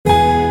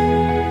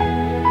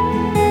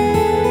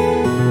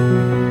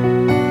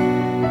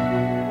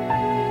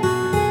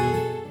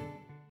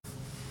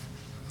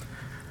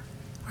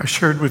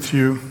shared with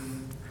you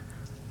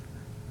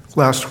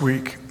last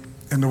week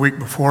and the week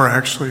before,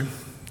 actually,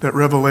 that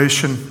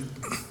Revelation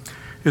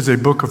is a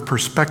book of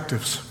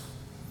perspectives.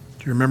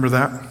 Do you remember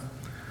that?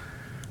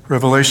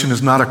 Revelation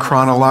is not a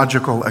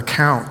chronological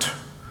account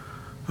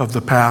of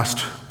the past,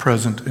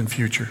 present, and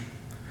future.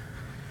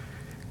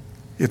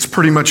 It's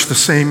pretty much the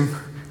same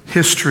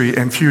history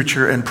and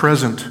future and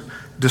present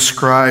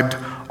described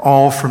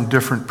all from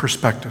different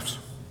perspectives.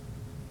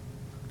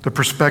 The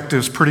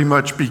perspectives pretty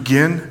much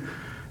begin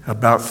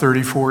about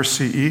 34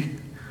 CE,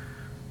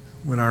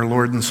 when our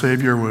Lord and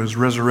Savior was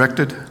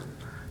resurrected,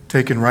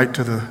 taken right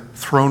to the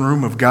throne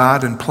room of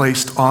God and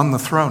placed on the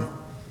throne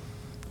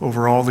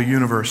over all the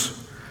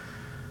universe.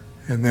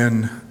 And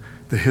then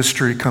the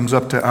history comes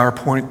up to our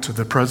point, to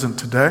the present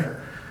today,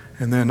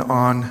 and then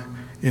on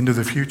into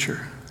the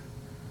future,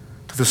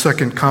 to the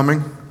second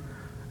coming,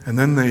 and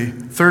then the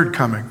third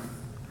coming.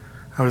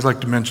 I always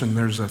like to mention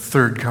there's a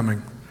third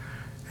coming,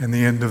 and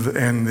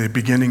the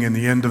beginning and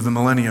the end of the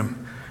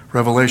millennium.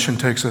 Revelation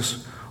takes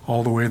us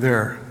all the way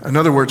there. In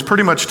other words,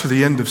 pretty much to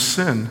the end of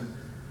sin,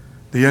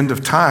 the end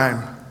of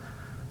time,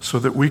 so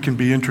that we can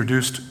be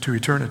introduced to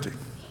eternity.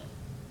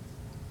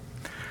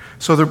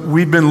 So that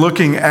we've been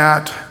looking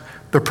at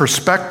the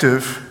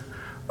perspective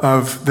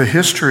of the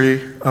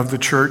history of the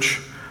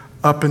church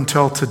up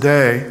until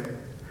today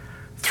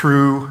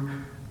through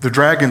the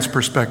dragon's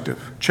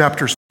perspective.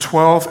 Chapters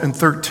 12 and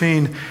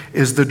 13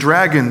 is the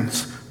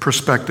dragon's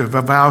perspective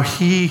of how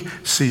he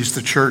sees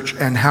the church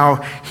and how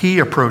he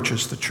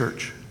approaches the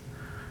church.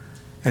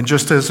 And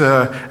just as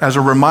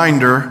a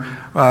reminder,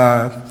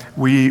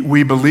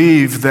 we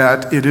believe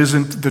that it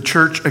isn't the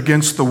church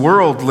against the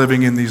world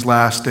living in these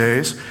last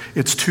days.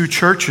 It's two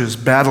churches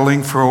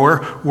battling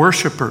for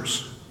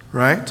worshipers,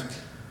 right?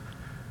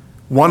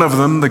 One of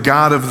them, the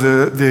god of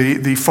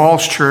the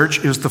false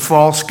church, is the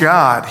false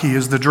god. He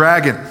is the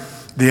dragon,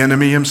 the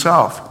enemy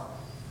himself.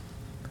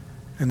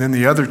 And then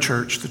the other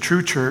church, the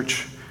true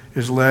church,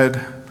 is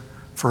led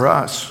for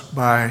us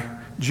by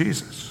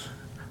Jesus.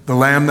 The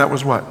Lamb that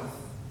was what?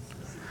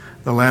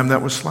 The Lamb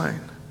that was slain.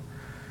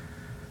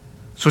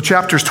 So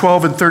chapters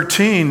 12 and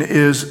 13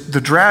 is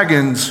the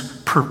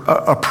dragon's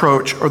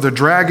approach, or the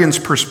dragon's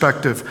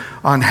perspective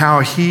on how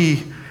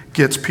he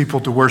gets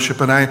people to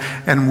worship.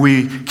 And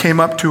we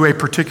came up to a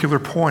particular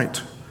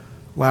point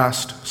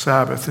last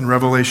Sabbath in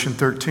Revelation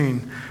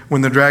 13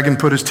 when the dragon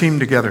put his team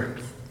together.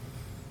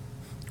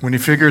 When he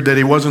figured that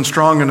he wasn't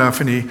strong enough,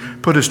 and he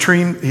put his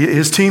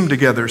team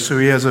together. So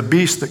he has a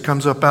beast that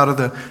comes up out of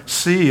the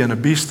sea and a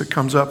beast that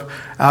comes up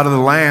out of the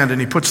land,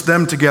 and he puts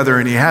them together,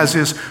 and he has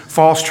his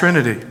false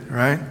trinity,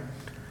 right?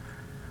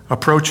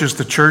 Approaches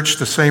the church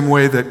the same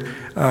way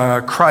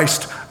that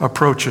Christ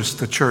approaches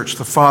the church.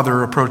 The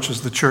Father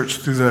approaches the church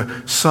through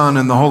the Son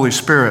and the Holy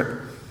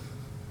Spirit.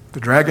 The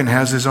dragon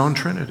has his own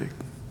trinity,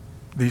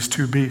 these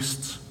two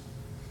beasts.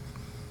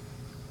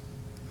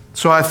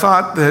 So I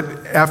thought that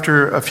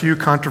after a few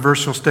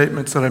controversial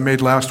statements that I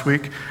made last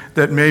week,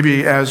 that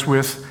maybe, as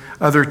with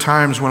other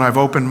times when I've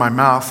opened my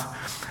mouth,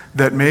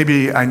 that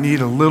maybe I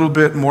need a little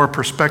bit more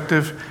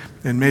perspective,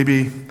 and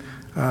maybe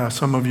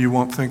some of you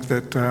won't think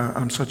that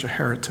I'm such a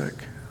heretic.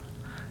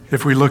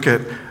 If we look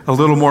at a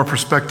little more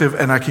perspective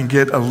and I can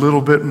get a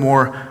little bit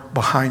more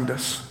behind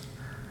us.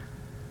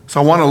 So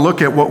I want to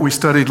look at what we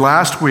studied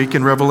last week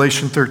in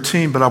Revelation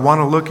 13, but I want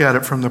to look at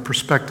it from the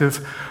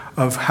perspective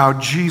of how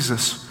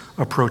Jesus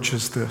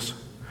approaches this,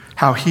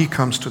 how he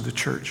comes to the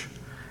church.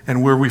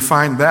 And where we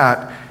find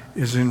that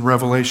is in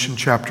Revelation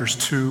chapters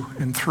 2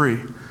 and 3,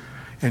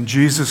 and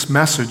Jesus'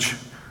 message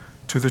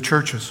to the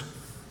churches.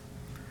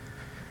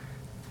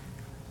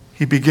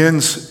 He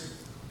begins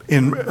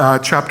in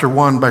chapter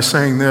 1 by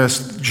saying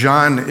this.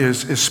 John is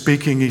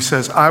speaking. He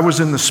says, "I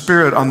was in the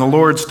Spirit on the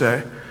Lord's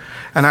day,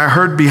 and I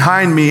heard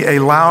behind me a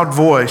loud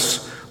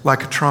voice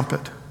like a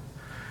trumpet,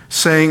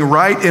 saying,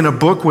 'Write in a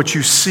book what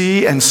you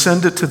see and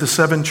send it to the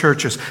seven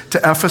churches, to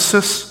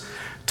Ephesus,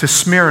 to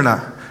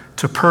Smyrna,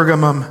 to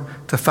Pergamum,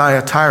 to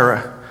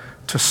Thyatira,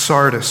 to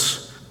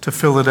Sardis, to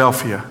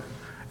Philadelphia,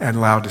 and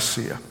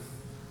Laodicea.'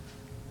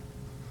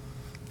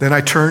 Then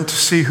I turned to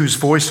see whose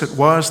voice it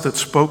was that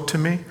spoke to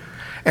me.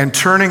 And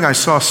turning, I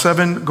saw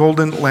 7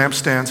 golden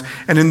lampstands.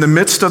 And in the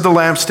midst of the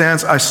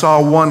lampstands, I saw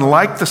one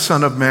like the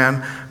Son of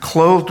Man,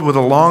 clothed with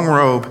a long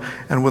robe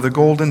and with a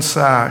golden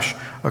sash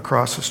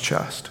across his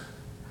chest."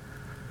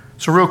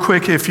 So real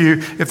quick, if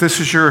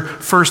this is your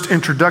first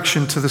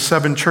introduction to the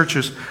 7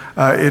 churches,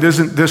 it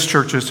isn't this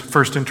church's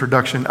first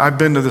introduction. I've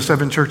been to the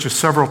 7 churches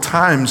several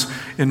times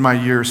in my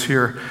years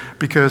here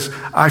because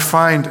I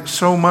find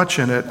so much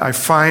in it. I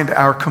find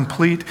our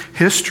complete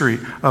history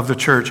of the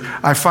church.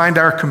 I find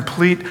our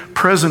complete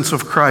presence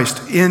of Christ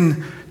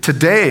in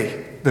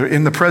today,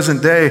 in the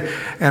present day,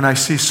 and I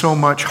see so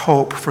much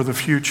hope for the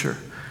future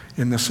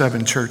in the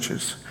 7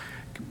 churches,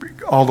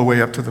 all the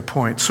way up to the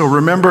point. So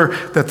remember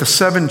that the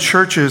 7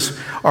 churches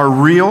are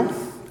real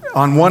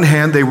On one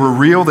hand, they were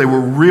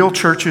real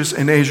churches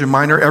in Asia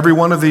Minor. Every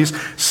one of these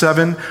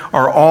 7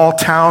 are all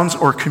towns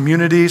or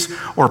communities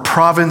or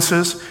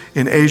provinces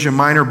in Asia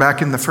Minor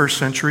back in the first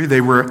century. They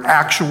were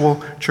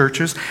actual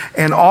churches.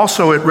 And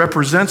also it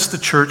represents the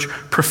church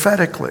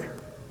prophetically.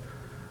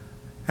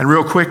 And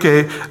real quick,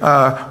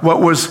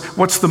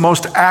 what's the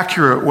most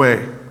accurate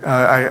way?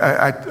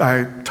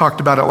 I talked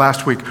about it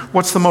last week.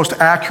 What's the most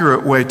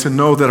accurate way to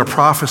know that a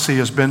prophecy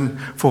has been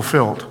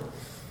fulfilled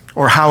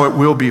or how it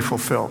will be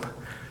fulfilled?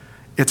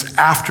 It's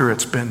after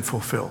it's been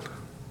fulfilled.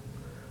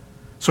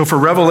 So for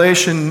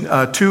Revelation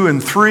 2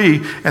 and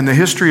 3 and the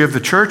history of the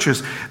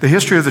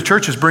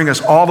churches bring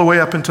us all the way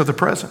up into the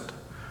present.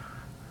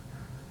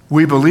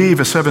 We believe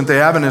as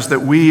Seventh-day Adventists that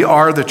we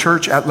are the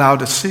church at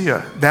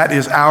Laodicea. That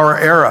is our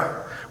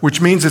era, which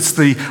means it's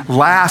the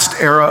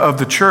last era of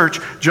the church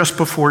just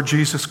before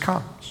Jesus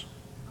comes.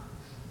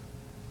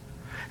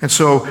 And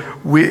so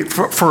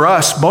for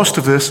us, most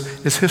of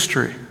this is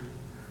history.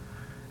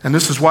 And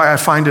this is why I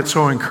find it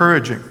so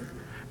encouraging.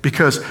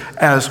 Because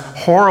as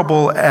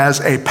horrible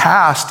as a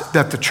past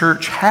that the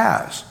church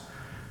has,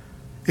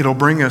 it'll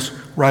bring us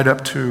right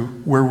up to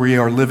where we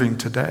are living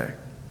today.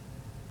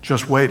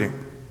 Just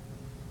waiting.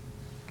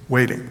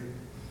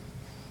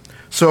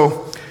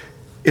 So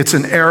it's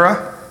an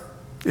era.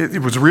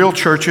 It was real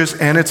churches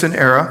and it's an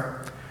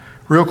era.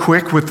 Real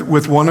quick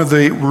with one of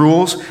the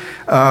rules,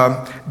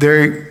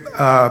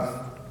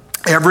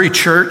 every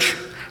church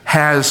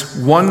has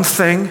one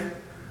thing,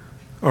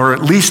 or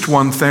at least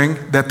one thing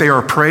that they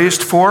are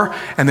praised for,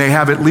 and they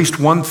have at least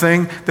one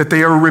thing that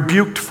they are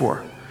rebuked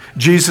for.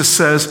 Jesus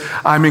says,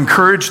 I'm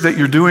encouraged that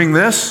you're doing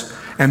this,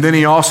 and then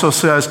he also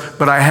says,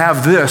 but I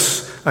have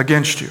this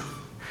against you.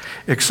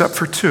 Except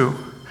for 2.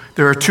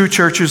 There are 2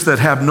 churches that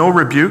have no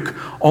rebuke,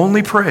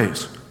 only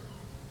praise.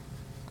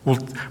 We'll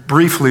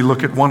briefly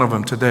look at one of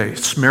them today,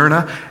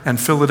 Smyrna and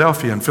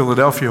Philadelphia. And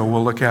Philadelphia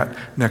we'll look at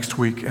next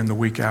week and the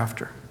week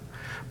after.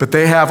 But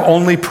they have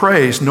only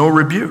praise, no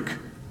rebuke.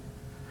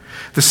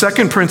 The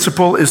second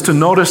principle is to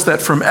notice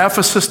that from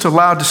Ephesus to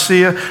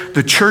Laodicea,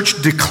 the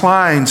church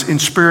declines in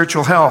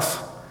spiritual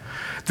health.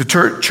 The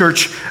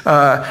church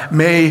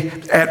may,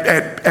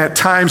 at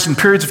times and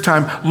periods of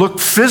time, look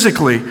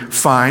physically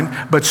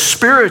fine, but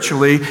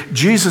spiritually,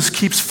 Jesus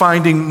keeps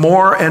finding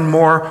more and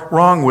more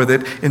wrong with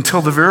it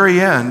until the very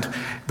end.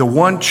 The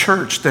one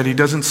church that he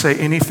doesn't say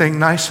anything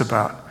nice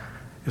about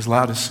is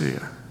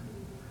Laodicea.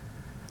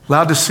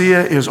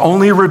 Laodicea is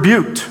only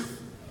rebuked.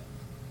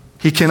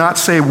 He cannot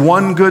say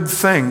one good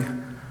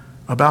thing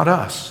about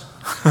us.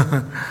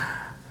 I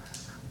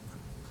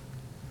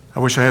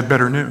wish I had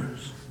better news.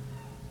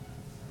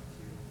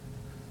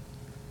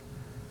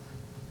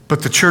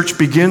 But the church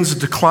begins to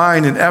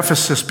decline in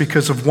Ephesus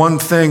because of the one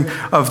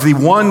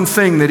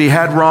thing that he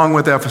had wrong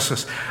with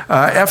Ephesus.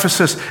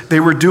 Ephesus, they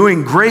were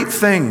doing great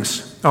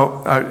things.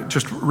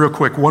 Just real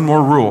quick, one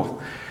more rule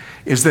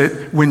is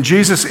that when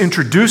Jesus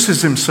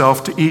introduces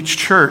himself to each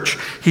church,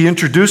 he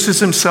introduces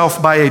himself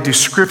by a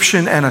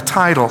description and a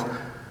title.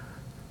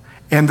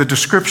 And the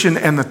description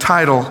and the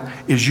title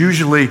is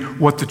usually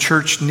what the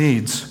church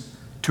needs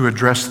to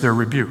address their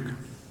rebuke.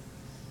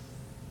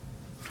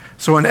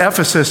 So in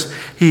Ephesus,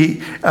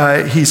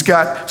 he's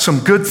got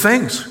some good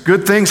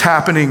things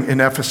happening in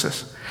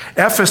Ephesus.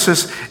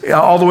 Ephesus,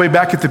 all the way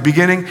back at the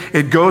beginning,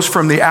 it goes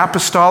from the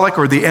apostolic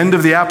or the end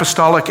of the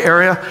apostolic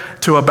era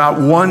to about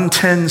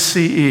 110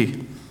 CE.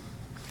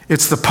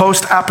 It's the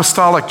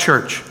post-apostolic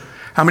church.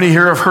 How many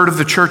here have heard of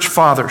the church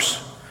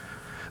fathers?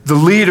 The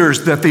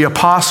leaders that the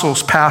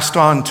apostles passed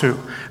on to.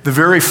 The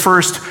very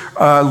first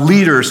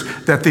leaders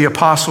that the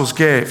apostles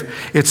gave.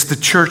 It's the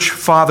church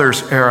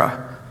fathers era.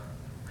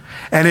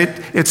 And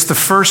it's the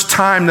first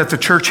time that the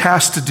church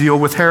has to deal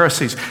with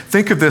heresies.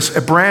 Think of this,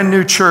 a brand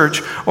new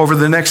church over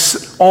the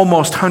next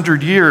almost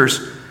 100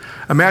 years.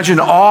 Imagine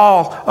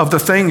all of the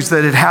things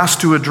that it has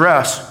to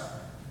address.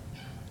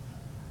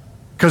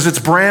 Because it's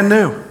brand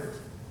new.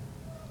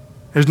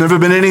 There's never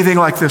been anything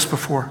like this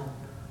before.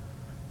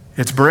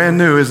 It's brand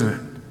new, isn't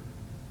it?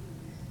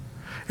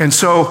 And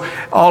so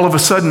all of a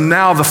sudden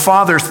now the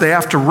fathers, they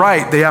have to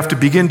write, they have to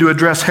begin to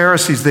address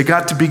heresies. They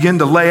got to begin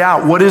to lay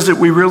out what is it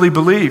we really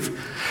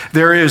believe.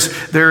 There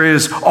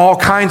is all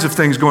kinds of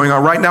things going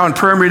on. Right now in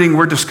prayer meeting,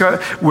 we're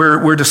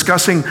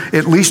discussing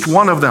at least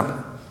one of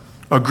them.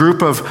 A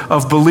group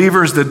of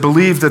believers that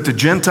believe that the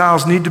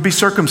Gentiles need to be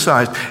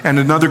circumcised. And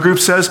another group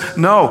says,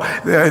 no,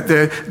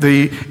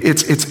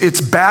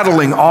 it's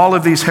battling all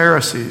of these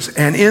heresies.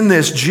 And in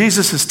this,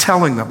 Jesus is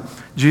telling them,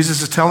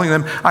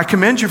 I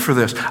commend you for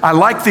this. I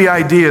like the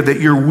idea that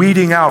you're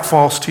weeding out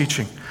false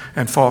teaching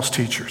and false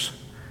teachers.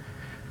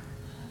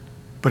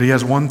 But he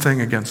has one thing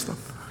against them.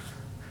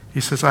 He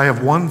says, I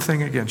have one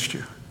thing against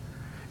you.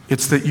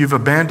 It's that you've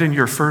abandoned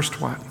your first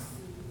what?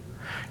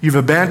 You've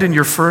abandoned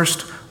your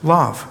first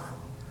love.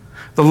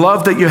 The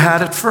love that you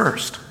had at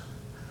first.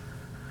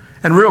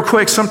 And real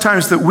quick,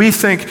 sometimes that we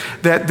think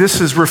that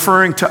this is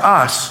referring to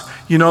us.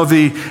 You know,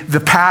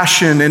 the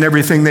passion and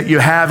everything that you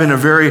have in a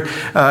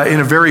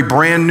very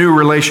brand new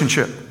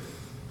relationship.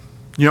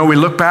 You know, we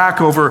look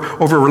back over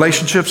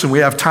relationships and we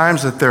have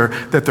times that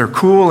they're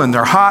cool and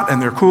they're hot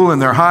and they're cool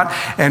and they're hot,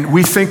 and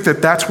we think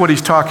that that's what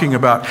he's talking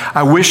about.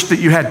 I wish that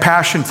you had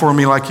passion for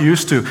me like you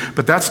used to,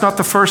 but that's not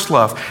the first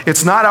love.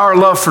 It's not our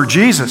love for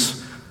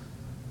Jesus.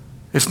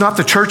 It's not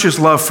the church's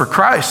love for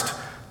Christ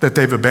that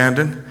they've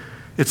abandoned.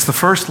 It's the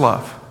first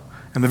love.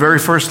 And the very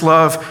first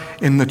love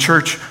in the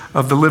church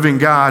of the living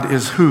God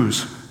is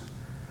whose?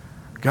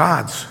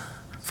 God's,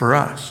 for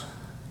us.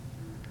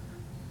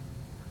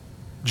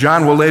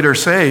 John will later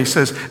say, he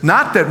says,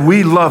 not that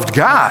we loved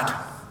God.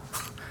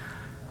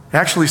 He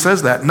actually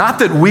says that. Not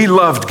that we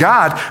loved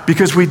God,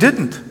 because we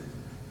didn't.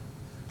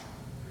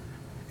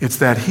 It's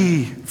that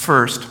he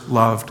first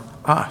loved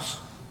us.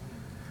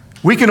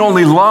 We can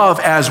only love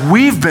as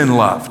we've been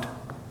loved.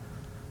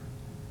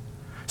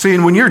 See,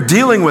 and when you're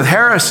dealing with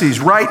heresies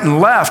right and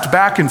left,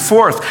 back and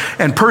forth,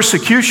 and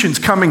persecutions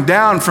coming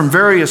down from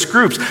various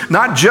groups,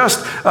 not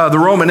just the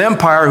Roman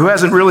Empire, who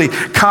hasn't really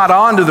caught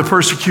on to the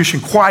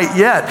persecution quite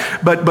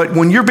yet, but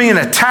when you're being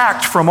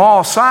attacked from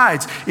all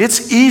sides,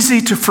 it's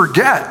easy to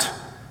forget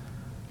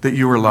that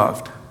you were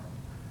loved.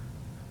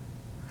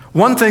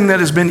 One thing that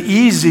has been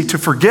easy to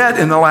forget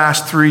in the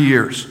last 3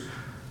 years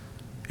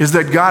is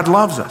that God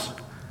loves us.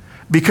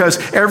 Because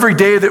every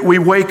day that we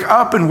wake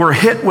up and we're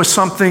hit with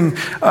something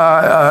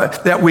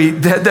that we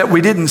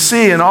didn't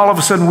see, and all of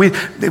a sudden we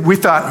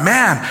thought,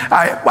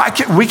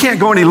 man, we can't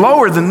go any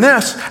lower than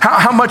this.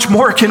 How much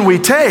more can we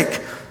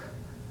take?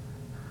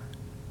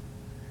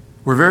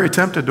 We're very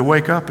tempted to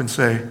wake up and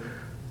say,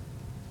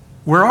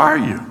 where are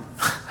you?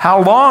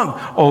 How long,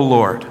 O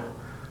Lord?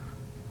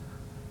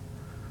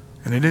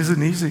 And it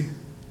isn't easy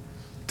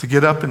to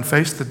get up and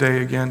face the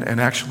day again and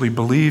actually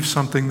believe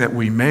something that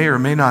we may or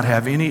may not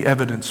have any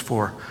evidence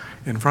for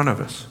in front of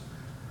us.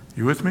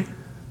 You with me?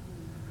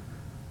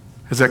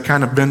 Has that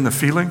kind of been the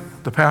feeling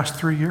the past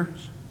 3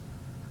 years?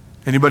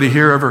 Anybody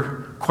here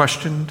ever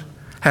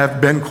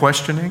have been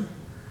questioning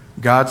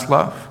God's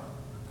love?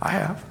 I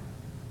have.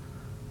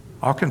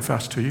 I'll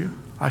confess to you,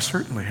 I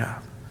certainly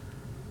have.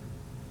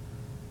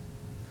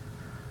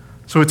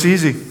 So it's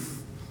easy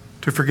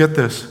to forget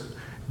this.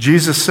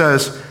 Jesus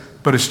says,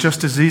 but it's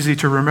just as easy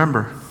to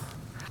remember.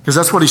 Because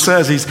that's what he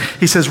says.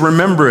 He says,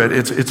 remember it.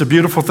 It's a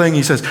beautiful thing.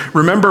 He says,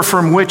 remember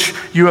from which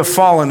you have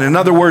fallen. In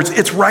other words,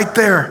 it's right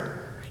there.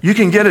 You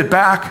can get it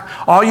back.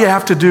 All you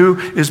have to do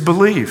is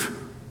believe.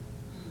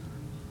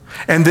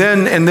 And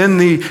then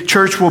the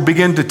church will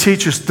begin to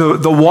teach us, the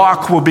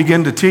walk will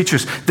begin to teach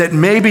us that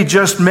maybe,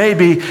 just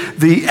maybe,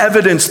 the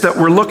evidence that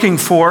we're looking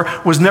for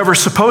was never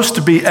supposed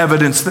to be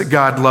evidence that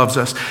God loves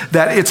us.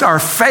 That it's our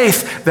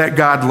faith that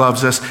God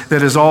loves us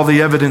that is all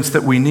the evidence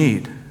that we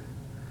need.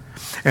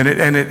 And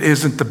it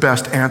isn't the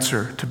best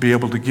answer to be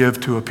able to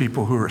give to a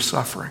people who are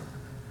suffering,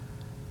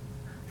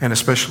 and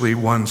especially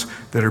ones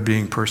that are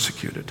being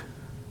persecuted.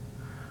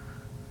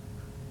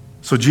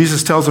 So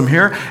Jesus tells them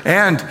here,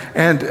 and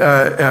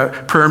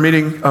prayer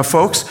meeting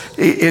folks,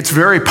 it's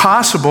very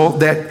possible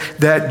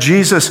that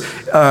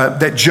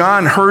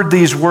John heard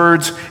these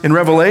words in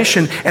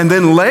Revelation and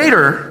then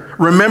later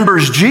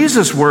remembers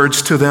Jesus'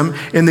 words to them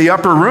in the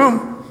upper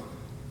room.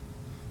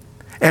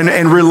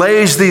 And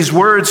relays these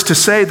words to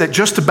say that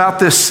just about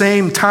this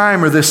same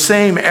time or this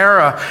same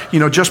era,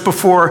 just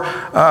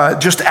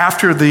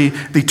after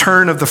the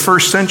turn of the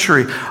first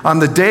century, on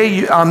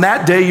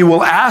that day you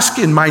will ask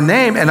in my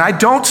name, and I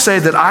don't say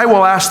that I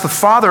will ask the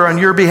Father on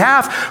your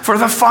behalf, for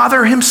the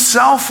Father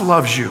himself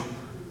loves you.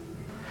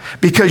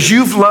 Because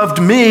you've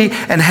loved me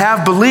and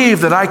have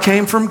believed that I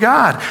came from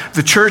God.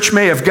 The church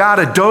may have got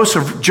a dose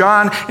of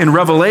John in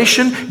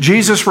Revelation,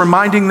 Jesus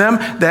reminding them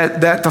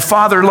that the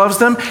Father loves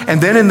them. And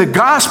then in the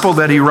gospel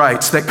that he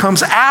writes, that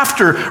comes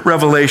after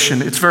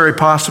Revelation, it's very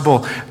possible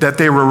that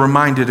they were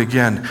reminded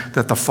again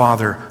that the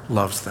Father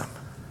loves them.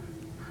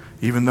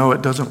 Even though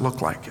it doesn't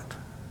look like it.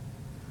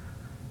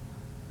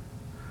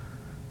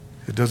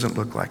 It doesn't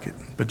look like it.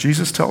 But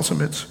Jesus tells them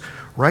it's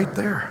right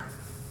there.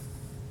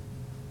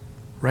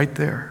 Right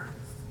there.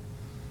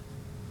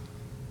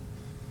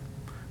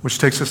 Which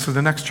takes us to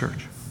the next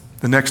church,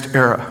 the next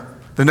era.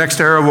 The next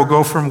era will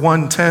go from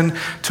 110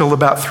 till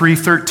about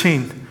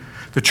 313,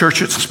 the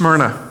church at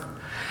Smyrna.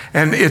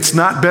 And it's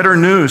not better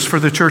news for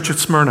the church at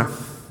Smyrna.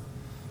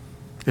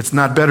 It's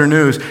not better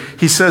news.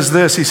 He says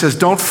this, he says,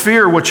 don't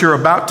fear what you're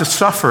about to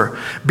suffer.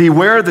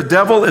 Beware, the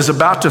devil is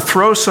about to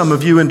throw some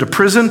of you into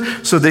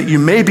prison so that you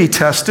may be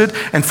tested,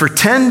 and for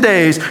 10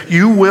 days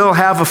you will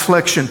have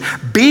affliction.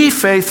 Be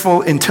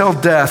faithful until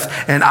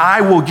death, and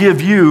I will give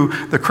you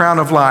the crown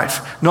of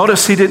life.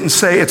 Notice he didn't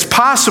say it's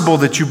possible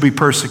that you be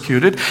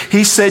persecuted.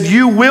 He said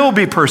you will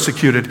be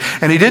persecuted.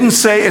 And he didn't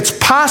say it's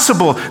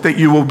possible that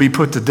you will be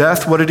put to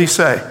death. What did he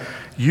say?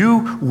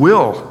 You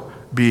will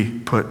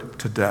be put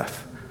to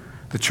death.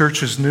 The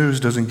church's news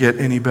doesn't get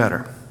any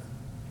better.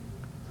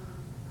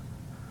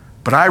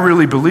 But I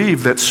really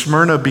believe that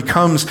Smyrna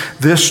becomes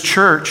this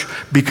church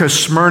because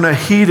Smyrna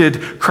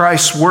heeded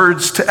Christ's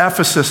words to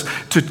Ephesus,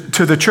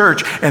 to the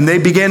church, and they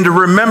began to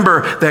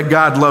remember that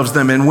God loves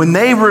them. And when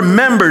they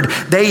remembered,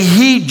 they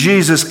heed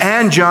Jesus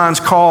and John's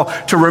call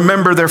to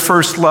remember their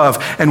first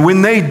love. And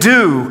when they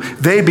do,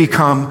 they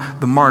become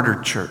the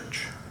martyred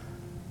church.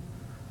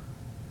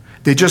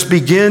 They just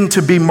begin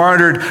to be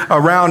martyred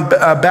around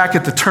back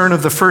at the turn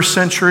of the first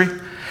century.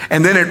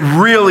 And then it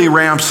really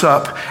ramps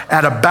up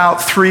at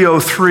about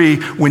 303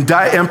 when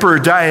Emperor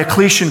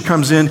Diocletian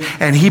comes in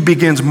and he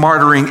begins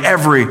martyring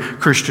every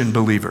Christian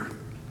believer.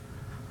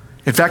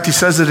 In fact, he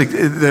says that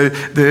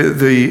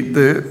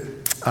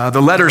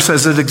the letter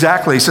says it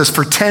exactly. He says,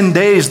 for 10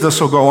 days this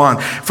will go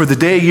on. For the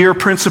day-year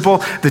principle,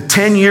 the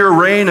 10-year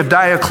reign of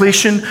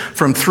Diocletian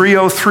from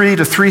 303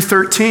 to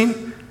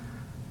 313,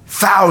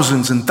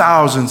 thousands and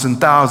thousands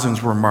and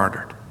thousands were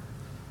martyred.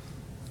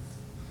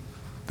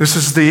 This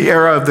is the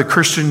era of the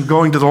Christian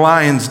going to the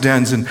lion's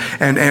dens and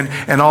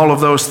all of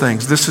those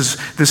things. This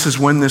is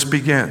when this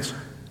begins.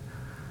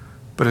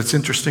 But it's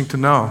interesting to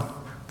know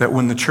that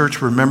when the church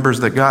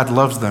remembers that God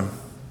loves them,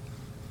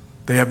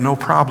 they have no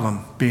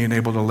problem being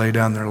able to lay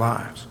down their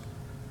lives.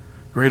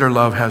 Greater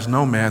love has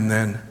no man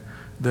than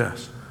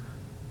this,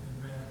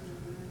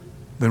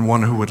 than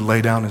one who would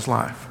lay down his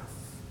life.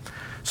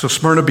 So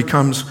Smyrna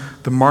becomes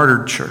the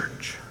martyred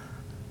church.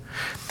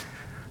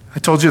 I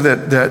told you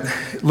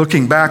that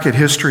looking back at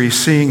history,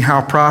 seeing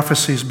how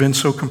prophecy's been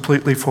so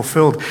completely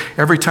fulfilled,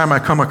 every time I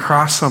come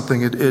across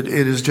something, it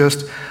is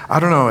just, I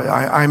don't know,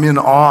 I'm in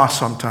awe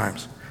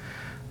sometimes.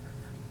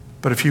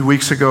 But a few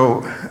weeks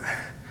ago,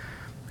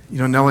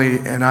 Nellie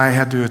and I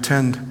had to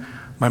attend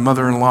my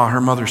mother-in-law,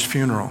 her mother's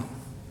funeral.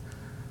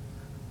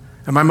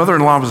 And my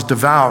mother-in-law was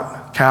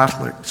devout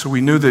Catholic, so we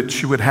knew that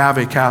she would have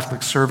a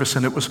Catholic service,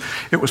 and it was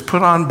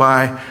put on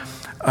by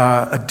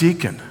a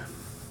deacon.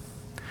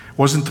 It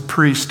wasn't the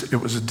priest, it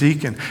was a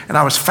deacon. And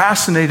I was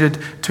fascinated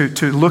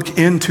to look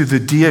into the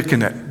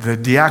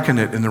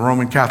diaconate in the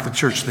Roman Catholic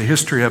Church, the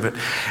history of it.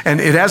 And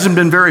it hasn't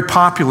been very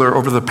popular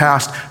over the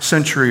past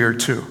century or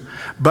two,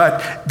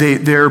 but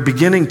they're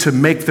beginning to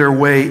make their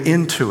way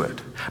into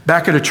it.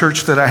 Back at a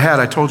church that I had,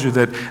 I told you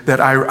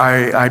that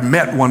I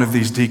met one of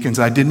these deacons.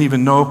 I didn't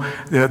even know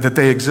that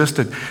they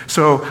existed.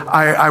 So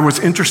I was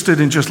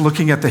interested in just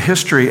looking at the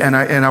history, and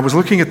I was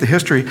looking at the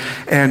history,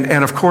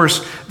 and of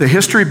course, the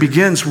history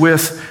begins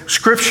with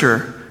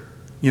Scripture,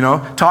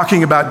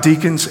 talking about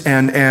deacons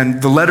and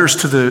the letters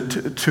to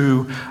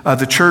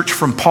the church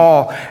from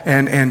Paul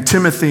and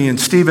Timothy and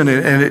Stephen,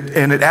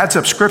 and it adds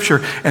up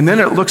Scripture, and then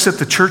it looks at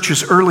the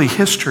church's early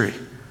history.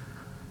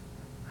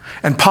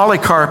 And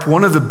Polycarp,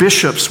 one of the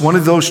bishops, one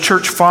of those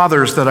church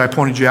fathers that I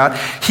pointed you out,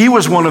 he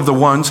was one of the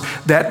ones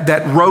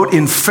that wrote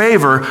in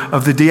favor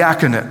of the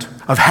diaconate,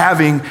 of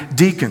having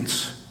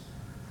deacons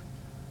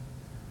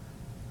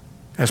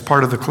as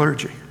part of the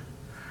clergy.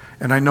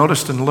 And I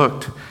noticed and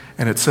looked,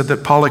 and it said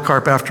that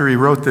Polycarp, after he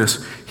wrote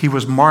this, he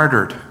was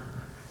martyred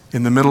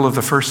in the middle of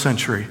the first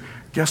century.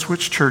 Guess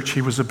which church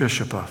he was a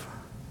bishop of?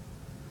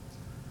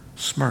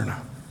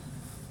 Smyrna.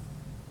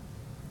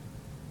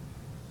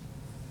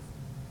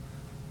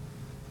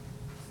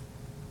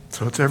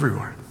 So it's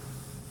everywhere.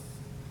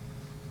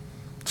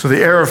 So the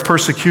era of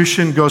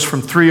persecution goes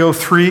from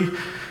 303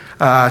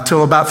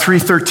 till about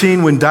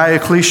 313 when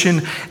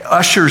Diocletian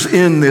ushers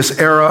in this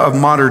era of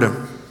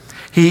martyrdom.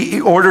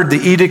 He ordered the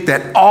edict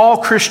that all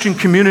Christian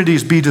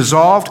communities be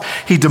dissolved.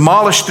 He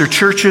demolished their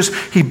churches.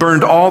 He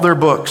burned all their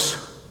books.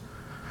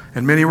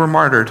 And many were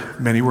martyred.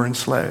 Many were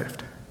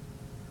enslaved.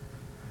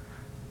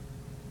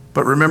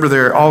 But remember,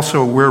 there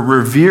also were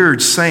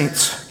revered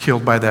saints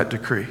killed by that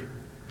decree.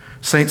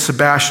 Saint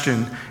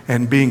Sebastian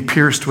and being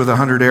pierced with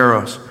 100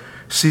 arrows.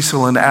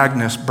 Cecil and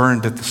Agnes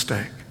burned at the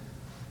stake.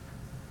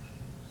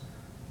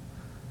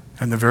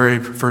 And the very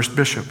first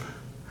bishop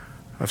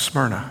of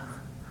Smyrna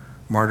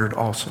martyred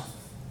also,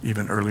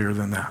 even earlier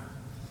than that.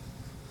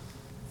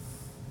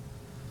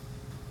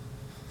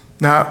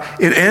 Now,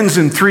 it ends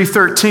in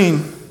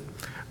 313,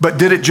 but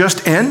did it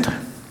just end?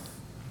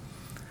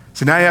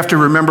 So now you have to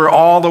remember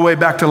all the way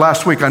back to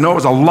last week. I know it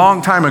was a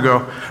long time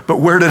ago, but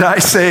where did I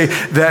say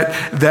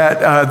that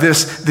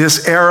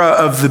this era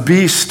of the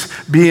beast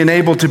being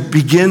able to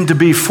begin to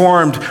be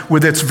formed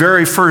with its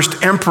very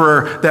first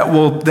emperor that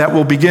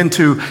will begin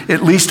to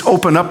at least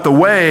open up the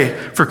way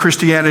for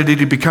Christianity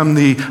to become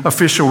the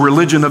official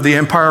religion of the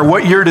empire?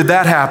 What year did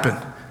that happen?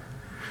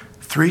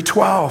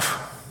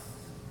 312.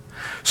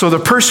 So the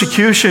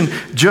persecution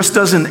just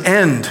doesn't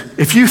end.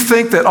 If you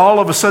think that all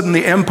of a sudden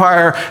the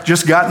empire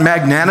just got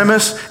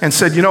magnanimous and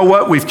said, you know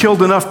what, we've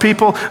killed enough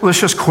people,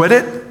 let's just quit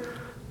it.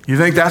 You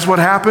think that's what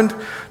happened?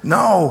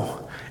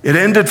 No, it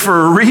ended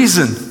for a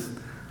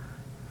reason.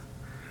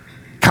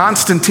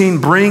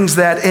 Constantine brings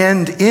that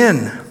end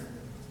in.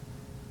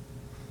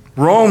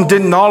 Rome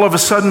didn't all of a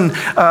sudden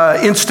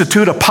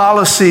institute a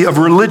policy of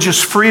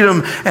religious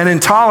freedom and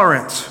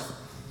intolerance.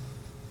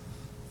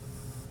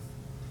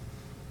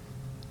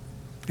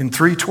 In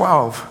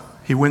 312,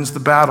 he wins the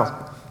battle.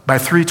 By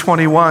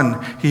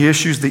 321, he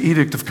issues the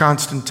Edict of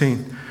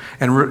Constantine.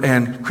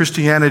 and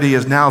Christianity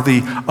is now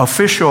the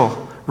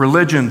official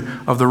religion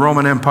of the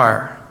Roman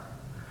Empire,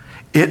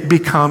 it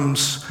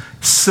becomes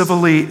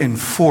civilly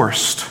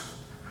enforced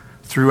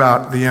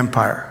throughout the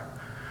empire.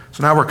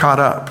 So now we're caught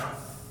up.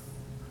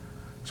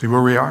 See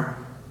where we are?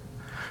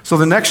 So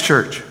the next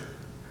church,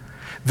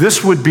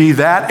 this would be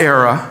that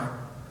era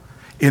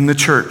in the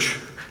church.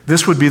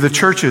 This would be the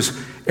church's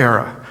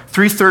era,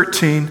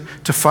 313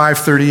 to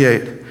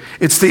 538.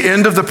 It's the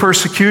end of the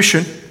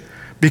persecution,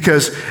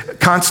 because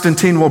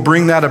Constantine will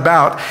bring that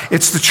about.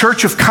 It's the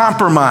church of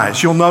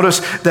compromise. You'll notice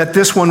that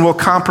this one will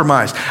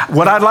compromise.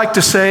 What I'd like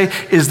to say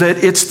is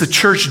that it's the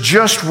church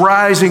just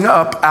rising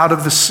up out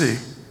of the sea.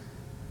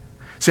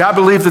 See, I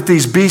believe that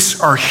these beasts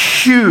are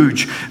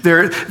huge.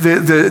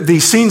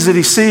 These scenes that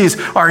he sees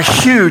are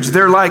huge.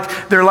 They're like,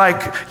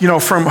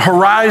 from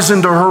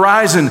horizon to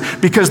horizon,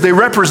 because they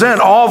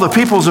represent all the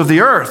peoples of the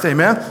earth.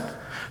 Amen?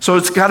 So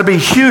it's got to be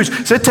huge.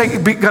 So it's going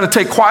to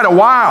take quite a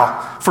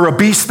while for a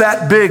beast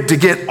that big to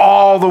get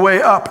all the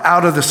way up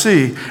out of the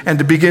sea and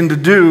to begin to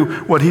do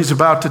what he's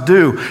about to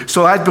do.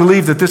 So I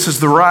believe that this is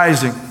the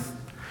rising.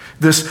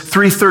 This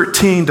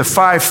 313 to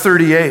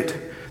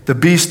 538, the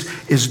beast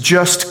is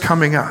just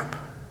coming up.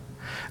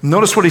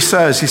 Notice what he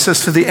says. He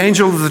says, to the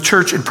angel of the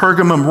church in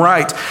Pergamum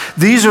write,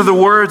 these are the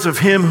words of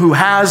him who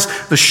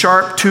has the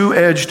sharp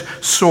two-edged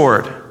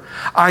sword.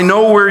 I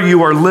know where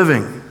you are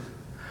living,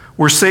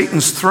 where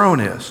Satan's throne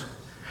is.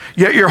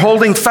 Yet you're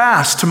holding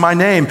fast to my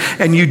name,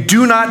 and you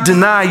do not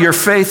deny your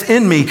faith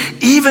in me,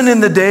 even in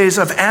the days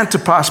of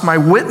Antipas, my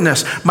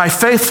witness, my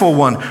faithful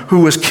one, who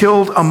was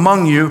killed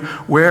among you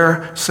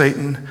where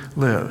Satan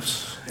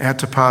lives.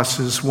 Antipas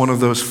is one of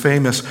those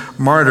famous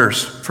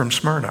martyrs from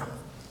Smyrna.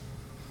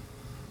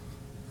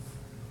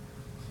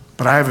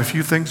 But I have a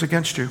few things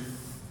against you.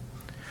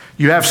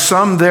 You have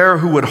some there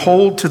who would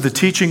hold to the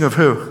teaching of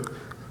who?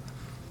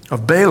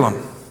 Of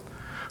Balaam,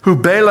 who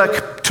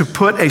Balak to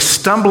put a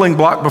stumbling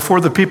block before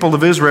the people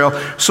of Israel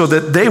so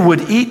that they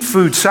would eat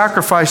food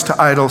sacrificed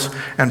to idols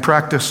and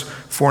practice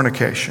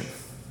fornication.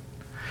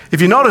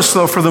 If you notice,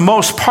 though, for the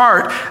most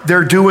part,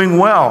 they're doing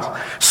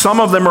well. Some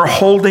of them are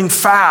holding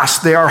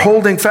fast. They are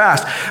holding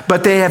fast.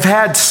 But they have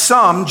had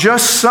some,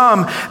 just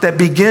some, that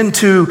begin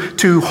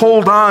to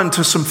hold on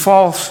to some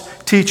false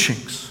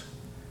teachings.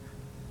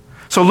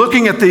 So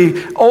looking at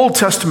the Old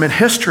Testament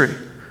history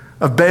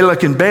of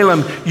Balak and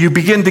Balaam, you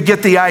begin to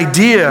get the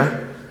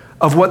idea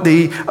of what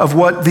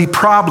the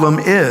problem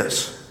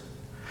is.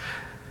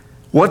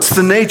 What's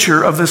the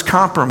nature of this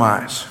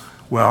compromise?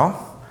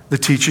 Well, the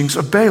teachings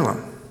of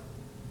Balaam.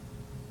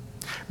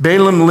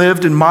 Balaam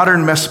lived in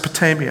modern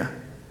Mesopotamia.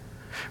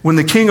 When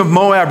the king of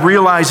Moab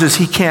realizes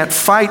he can't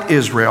fight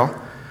Israel,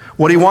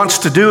 what he wants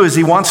to do is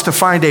he wants to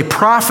find a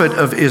prophet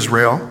of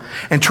Israel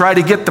and try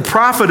to get the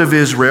prophet of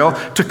Israel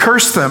to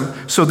curse them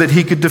so that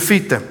he could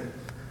defeat them.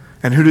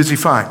 And who does he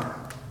find?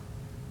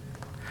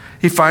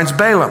 He finds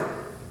Balaam.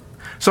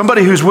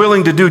 Somebody who's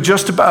willing to do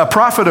just about a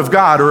prophet of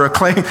God, or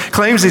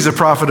claims he's a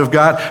prophet of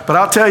God, but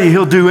I'll tell you,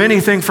 he'll do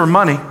anything for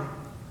money.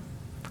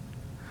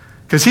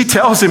 Because he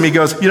tells him, he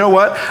goes, you know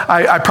what,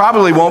 I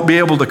probably won't be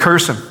able to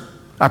curse him.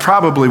 I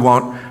probably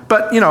won't.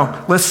 But,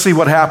 let's see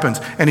what happens.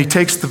 And he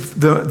takes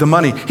the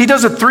money. He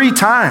does it 3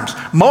 times.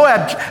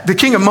 Moab, the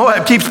king of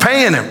Moab, keeps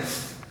paying him.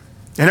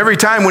 And every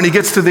time when he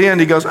gets to the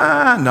end, he goes,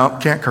 no,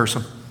 can't curse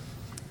him.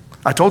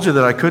 I told you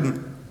that I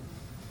couldn't.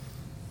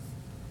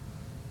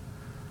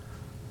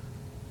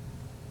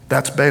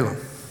 That's Balaam.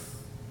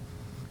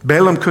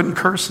 Balaam couldn't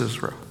curse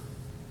Israel.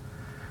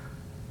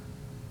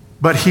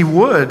 But he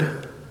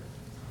would,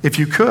 if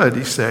you could,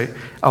 he say,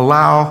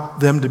 allow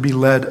them to be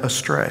led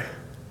astray.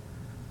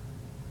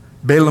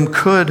 Balaam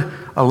could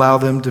allow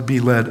them to be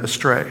led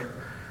astray.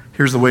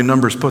 Here's the way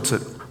Numbers puts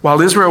it.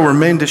 While Israel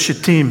remained at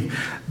Shittim,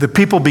 the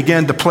people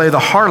began to play the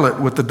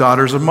harlot with the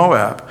daughters of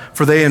Moab,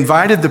 for they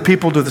invited the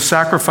people to the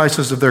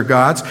sacrifices of their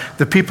gods.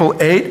 The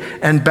people ate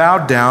and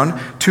bowed down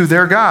to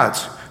their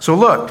gods. So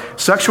look,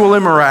 sexual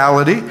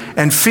immorality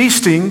and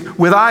feasting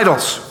with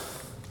idols.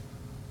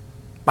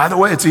 By the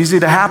way, it's easy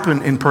to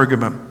happen in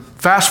Pergamum.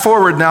 Fast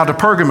forward now to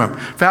Pergamum.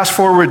 Fast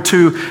forward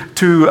to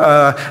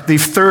the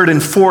 3rd and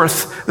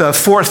 4th,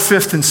 4th,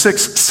 5th, and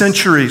 6th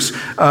centuries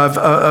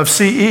of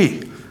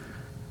CE.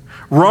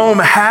 Rome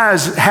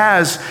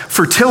has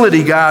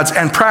fertility gods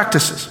and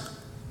practices.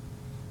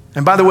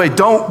 And by the way,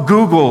 don't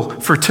Google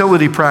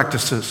fertility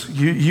practices.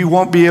 You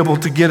won't be able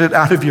to get it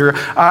out of your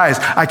eyes.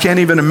 I can't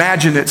even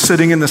imagine it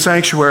sitting in the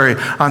sanctuary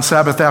on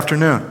Sabbath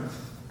afternoon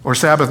or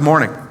Sabbath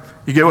morning.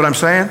 You get what I'm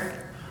saying?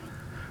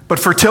 But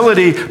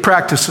fertility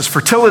practices,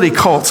 fertility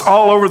cults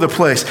all over the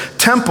place,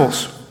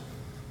 temples.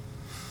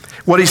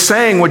 What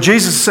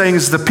Jesus is saying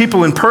is the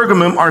people in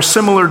Pergamum are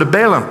similar to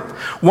Balaam.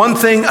 One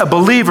thing a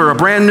believer, a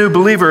brand new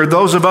believer,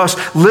 those of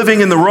us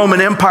living in the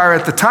Roman Empire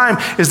at the time,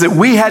 is that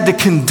we had to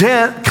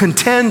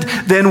contend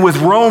then with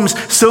Rome's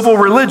civil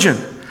religion.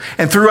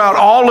 And throughout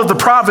all of the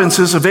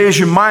provinces of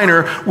Asia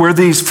Minor where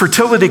these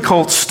fertility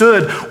cults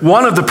stood,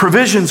 one of the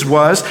provisions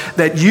was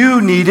that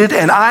you needed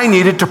and I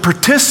needed to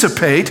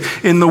participate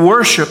in the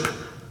worship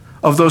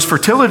of those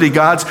fertility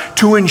gods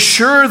to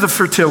ensure the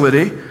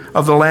fertility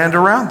of the land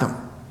around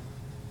them.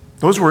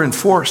 Those were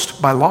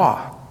enforced by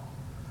law.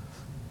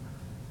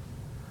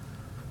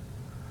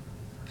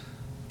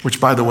 Which,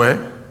 by the way,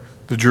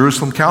 the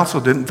Jerusalem Council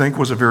didn't think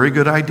was a very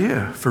good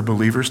idea for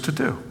believers to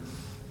do.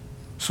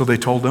 So they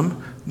told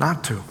them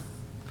not to.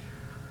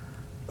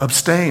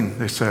 Abstain,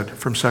 they said,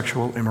 from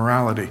sexual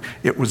immorality.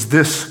 It was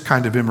this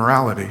kind of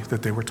immorality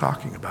that they were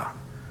talking about.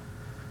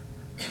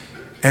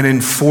 An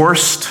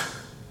enforced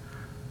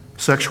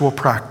sexual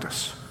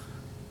practice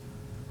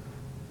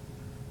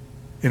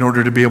in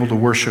order to be able to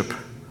worship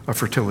a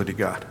fertility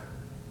god.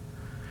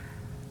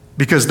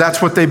 Because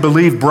that's what they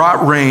believed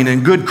brought rain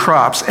and good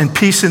crops and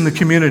peace in the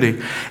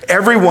community.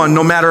 Everyone,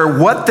 no matter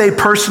what they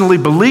personally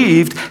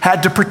believed,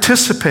 had to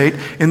participate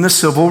in the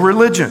civil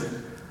religion.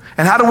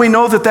 And how do we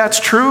know that that's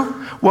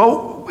true?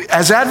 Well,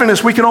 as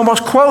Adventists, we can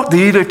almost quote the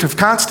Edict of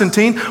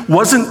Constantine.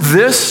 Wasn't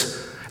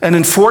this an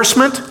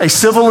enforcement, a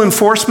civil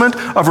enforcement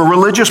of a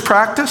religious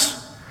practice?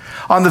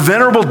 On the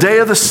venerable day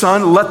of the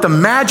sun, let the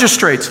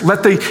magistrates,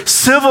 let the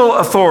civil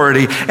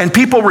authority and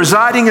people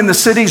residing in the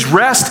cities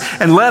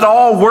rest, and let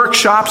all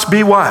workshops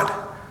be what?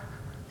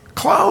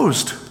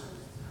 Closed.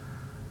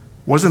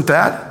 Wasn't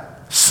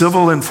that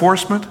civil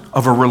enforcement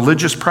of a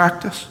religious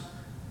practice?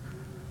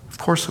 Of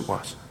course it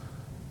was.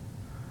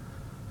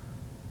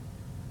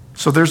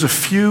 So there's a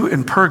few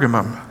in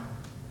Pergamum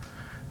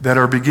that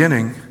are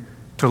beginning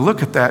to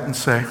look at that and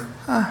say,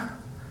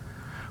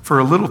 for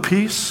a little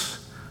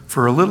peace,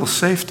 for a little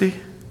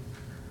safety,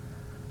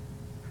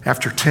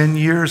 after 10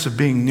 years of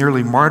being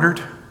nearly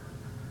martyred,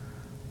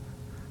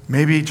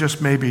 maybe,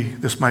 just maybe,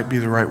 this might be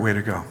the right way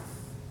to go.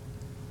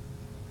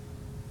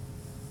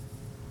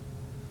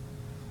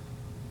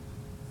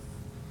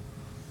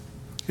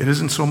 It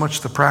isn't so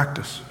much the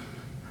practice,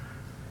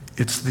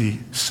 it's the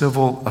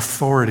civil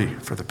authority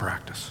for the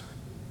practice.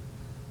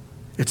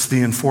 It's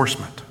the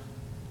enforcement.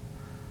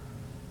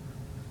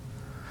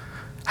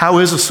 How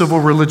is a civil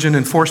religion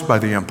enforced by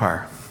the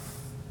empire?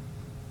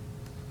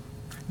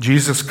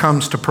 Jesus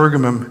comes to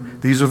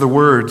Pergamum. These are the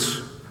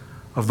words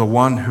of the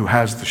one who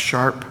has the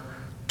sharp,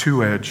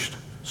 two-edged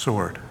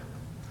sword.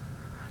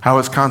 How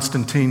is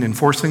Constantine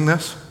enforcing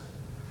this?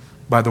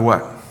 By the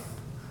what?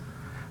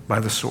 By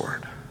the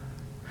sword.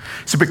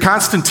 See, but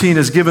Constantine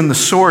has given the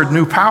sword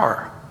new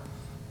power.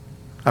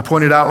 I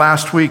pointed out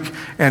last week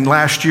and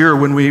last year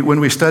when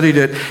we studied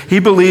it, he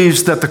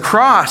believes that the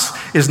cross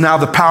is now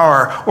the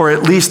power, or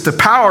at least the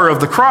power of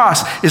the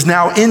cross is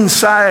now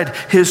inside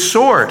his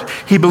sword.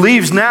 He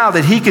believes now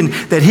that he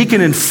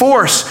can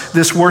enforce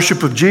this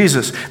worship of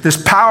Jesus.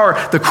 This power,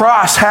 the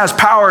cross has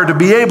power to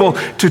be able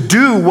to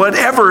do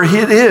whatever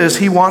it is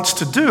he wants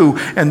to do,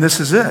 and this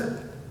is it.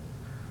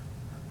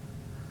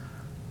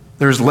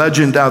 There's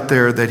legend out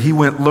there that he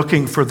went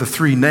looking for the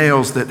 3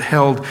 nails that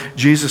held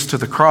Jesus to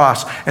the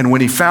cross, and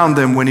when he found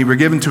them, when they were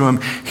given to him,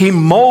 he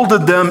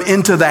molded them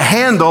into the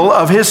handle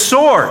of his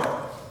sword.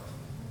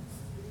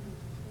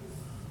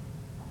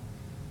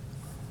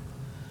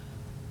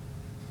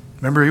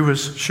 Remember, he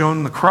was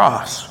shown the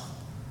cross,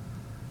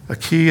 a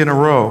key in a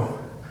row,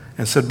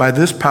 and said, by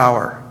this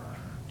power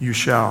you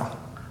shall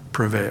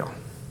prevail.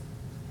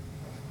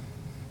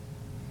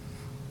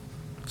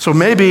 So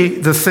maybe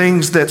the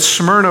things that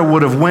Smyrna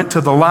would have went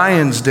to the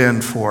lion's den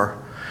for,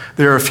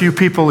 there are a few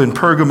people in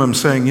Pergamum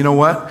saying, you know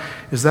what?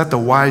 Is that the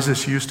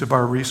wisest use of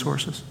our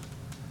resources?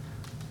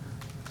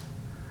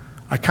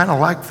 I kind of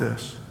like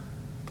this.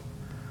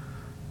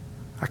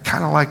 I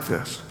kind of like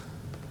this.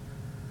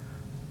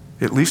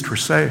 At least we're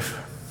safe.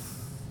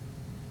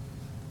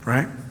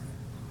 Right?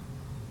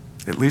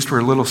 At least we're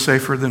a little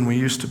safer than we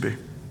used to be.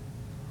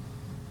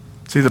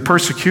 See, the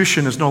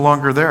persecution is no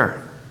longer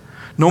there.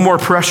 No more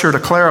pressure to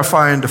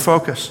clarify and to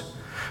focus.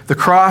 The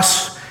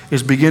cross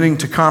is beginning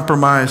to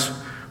compromise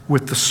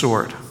with the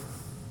sword.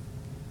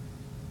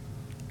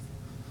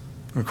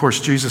 Of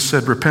course, Jesus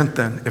said, repent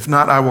then. If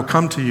not, I will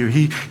come to you.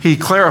 He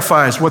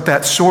clarifies what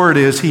that sword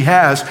is he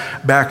has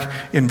back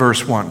in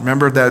verse 1.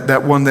 Remember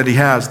that one that he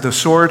has, the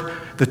sword,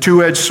 the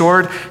two-edged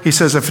sword? He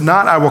says, if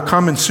not, I will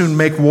come and soon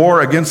make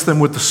war against them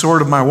with the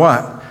sword of my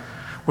what?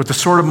 With the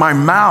sword of my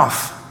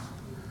mouth.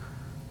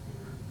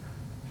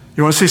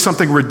 You want to see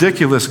something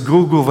ridiculous?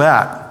 Google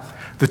that.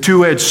 The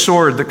two-edged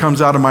sword that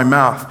comes out of my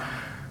mouth.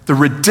 The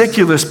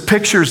ridiculous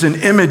pictures and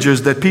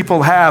images that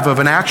people have of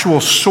an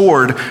actual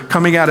sword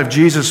coming out of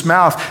Jesus'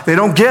 mouth, they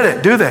don't get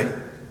it, do they?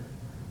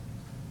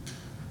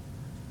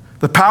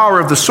 The power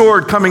of the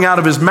sword coming out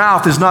of his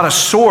mouth is not a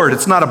sword,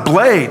 it's not a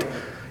blade,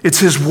 it's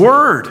his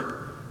word.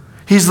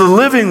 He's the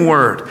living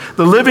word,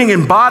 the living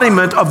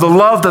embodiment of the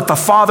love that the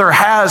Father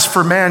has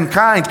for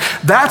mankind.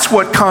 That's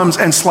what comes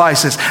and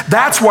slices.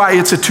 That's why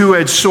it's a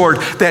two-edged sword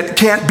that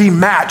can't be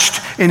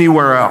matched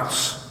anywhere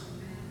else.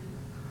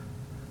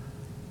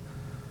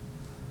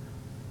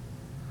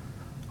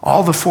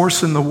 All the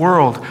force in the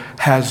world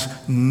has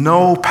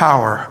no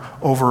power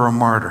over a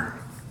martyr.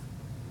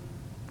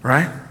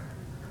 Right?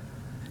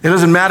 It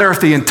doesn't matter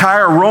if the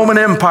entire Roman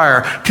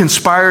Empire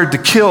conspired to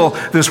kill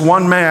this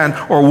one man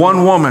or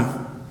one woman.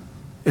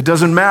 It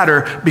doesn't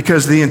matter,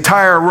 because the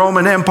entire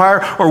Roman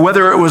Empire, or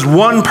whether it was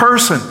one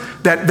person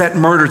that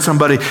murdered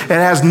somebody, it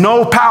has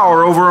no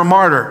power over a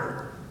martyr.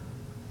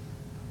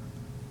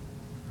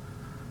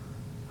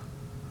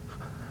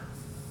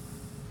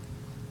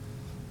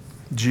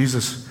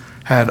 Jesus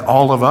had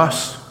all of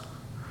us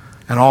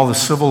and all the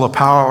civil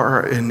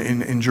power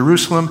in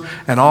Jerusalem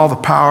and all the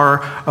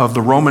power of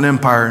the Roman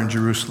Empire in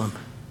Jerusalem.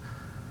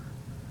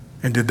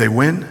 And did they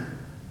win?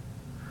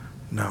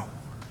 No.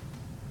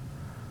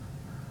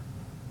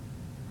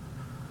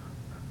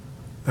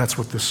 That's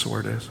what this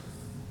sword is.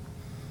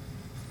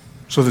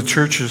 So what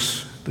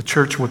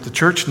the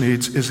church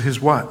needs is his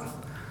what?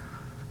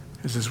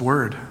 Is his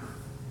word.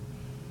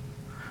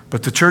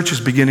 But the church is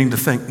beginning to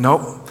think,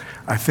 nope,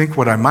 I think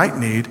what I might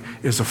need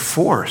is a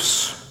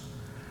force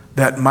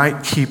that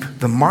might keep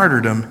the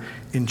martyrdom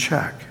in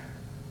check.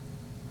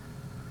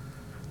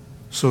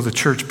 So the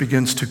church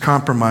begins to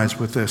compromise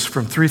with this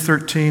from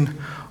 313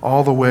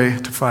 all the way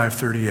to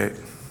 538.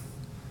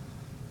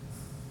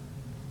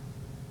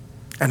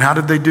 And how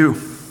did they do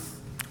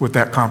with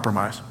that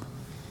compromise?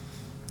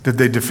 Did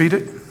they defeat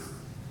it?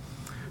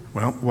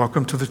 Well,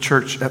 welcome to the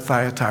church at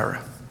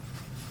Thyatira.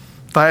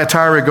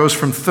 Thyatira goes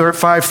from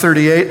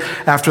 538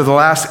 after the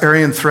last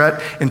Arian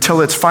threat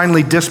until it's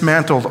finally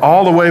dismantled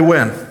all the way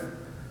when?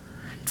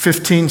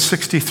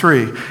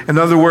 1563. In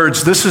other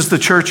words, this is the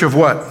church of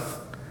what?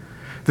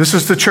 This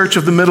is the church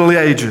of the Middle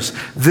Ages.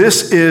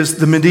 This is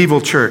the medieval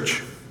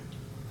church.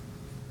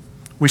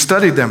 We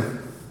studied them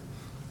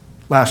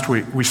last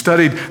week. We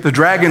studied the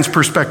dragon's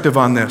perspective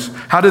on this.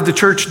 How did the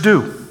church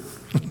do?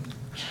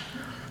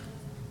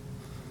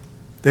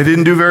 They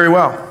didn't do very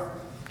well.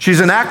 She's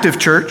an active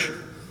church.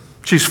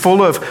 She's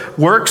full of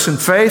works and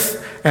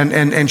faith,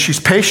 and she's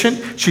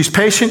patient.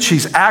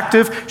 She's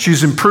active.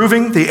 She's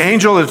improving. The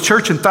angel of the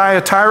church in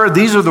Thyatira,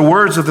 these are the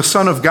words of the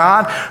Son of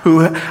God, who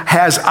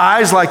has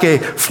eyes like a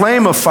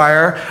flame of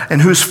fire and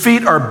whose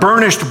feet are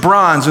burnished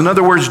bronze. In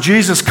other words,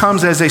 Jesus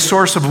comes as a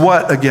source of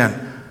what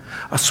again?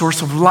 A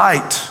source of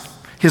light.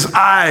 His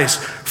eyes,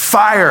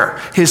 fire.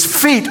 His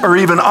feet are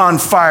even on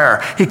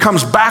fire. He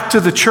comes back to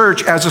the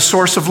church as a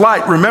source of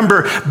light.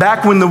 Remember,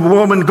 back when the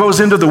woman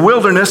goes into the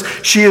wilderness,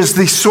 she is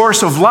the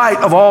source of light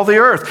of all the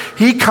earth.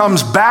 He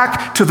comes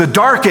back to the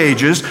dark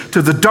ages,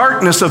 to the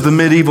darkness of the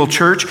medieval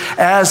church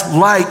as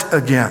light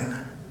again.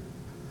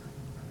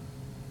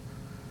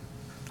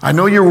 I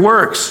know your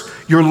works,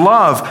 your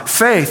love,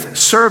 faith,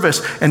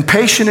 service, and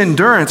patient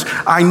endurance.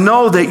 I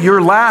know that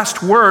your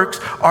last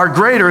works are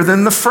greater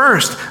than the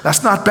first.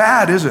 That's not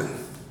bad, is it?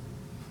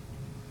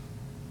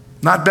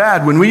 Not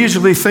bad. When we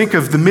usually think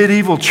of the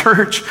medieval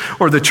church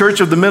or the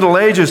church of the Middle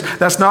Ages,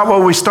 that's not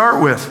what we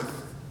start with.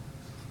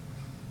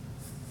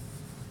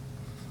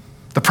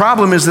 The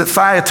problem is that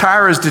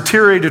Thyatira has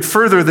deteriorated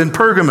further than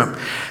Pergamum.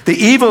 The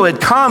evil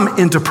had come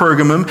into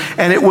Pergamum,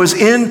 and it was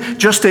in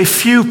just a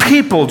few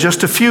people,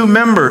 just a few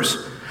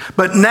members.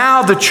 But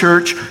now the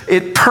church,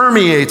 it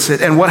permeates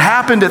it. And what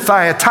happened at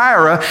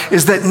Thyatira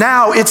is that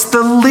now it's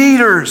the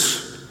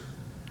leaders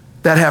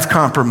that have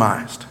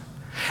compromised.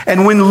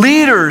 And when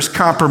leaders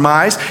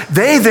compromise,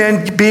 they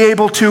then be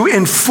able to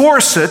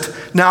enforce it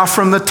now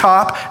from the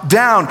top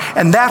down.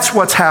 And that's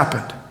what's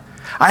happened.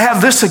 I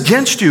have this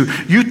against you.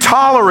 You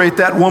tolerate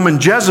that woman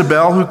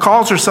Jezebel, who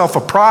calls herself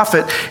a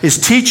prophet, is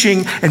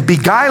teaching and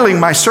beguiling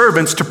my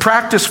servants to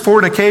practice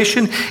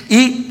fornication,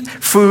 eat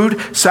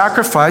food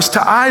sacrificed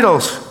to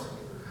idols.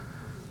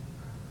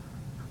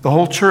 The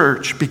whole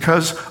church,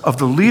 because of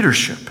the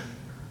leadership.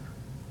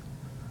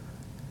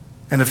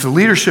 And if the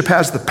leadership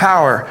has the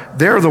power,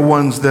 they're the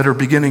ones that are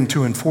beginning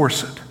to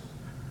enforce it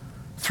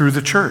through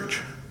the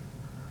church.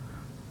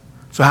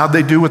 So how'd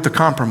they do with the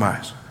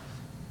compromise?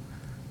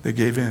 They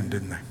gave in,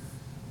 didn't they?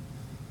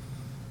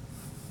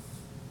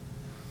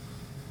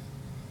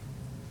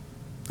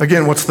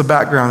 Again, what's the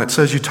background? It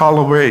says you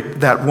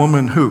tolerate that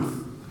woman who?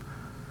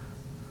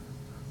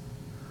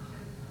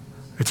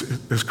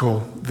 It's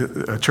called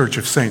the Church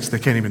of Saints. They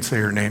can't even say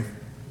her name.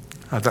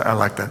 I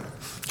like that.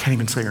 Can't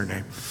even say her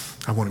name.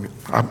 I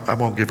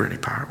won't give her any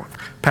power.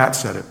 Pat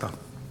said it, though.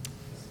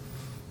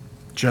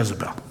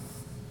 Jezebel.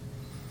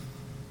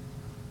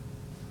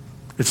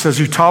 It says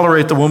you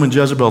tolerate the woman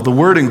Jezebel. The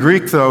word in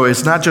Greek, though,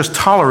 is not just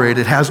tolerate.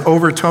 It has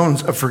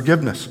overtones of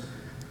forgiveness.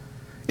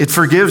 It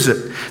forgives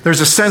it.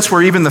 There's a sense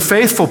where even the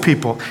faithful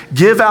people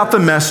give out the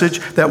message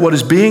that what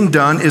is being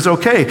done is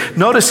okay.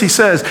 Notice he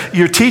says,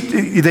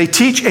 they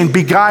teach and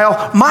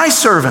beguile my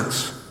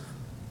servants.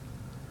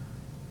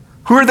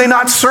 Who are they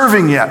not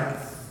serving yet?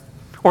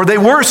 Or they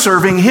were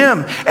serving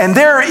him, and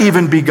they're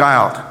even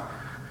beguiled.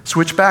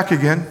 Switch back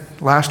again.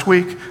 Last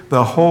week,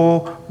 the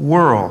whole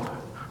world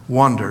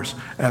wonders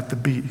at the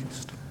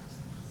beast.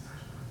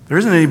 There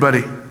isn't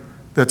anybody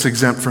that's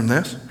exempt from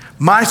this.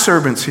 My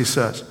servants, he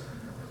says.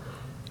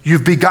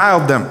 You've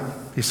beguiled them,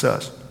 he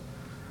says.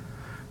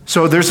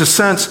 So there's a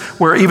sense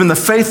where even the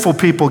faithful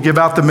people give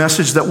out the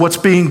message that what's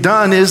being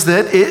done is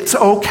that it's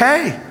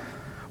okay.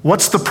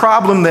 What's the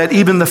problem that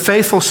even the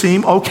faithful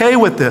seem okay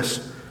with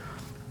this?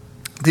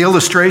 The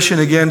illustration,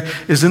 again,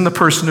 is in the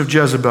person of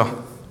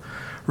Jezebel.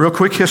 Real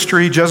quick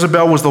history.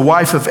 Jezebel was the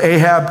wife of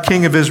Ahab,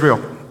 king of Israel.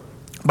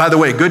 By the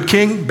way, good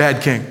king,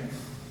 bad king.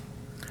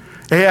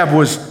 Ahab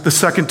was the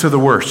second to the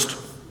worst.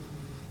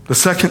 The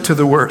second to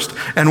the worst.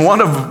 And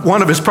one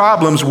of his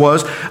problems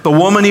was the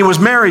woman he was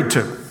married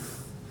to.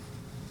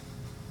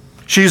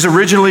 She's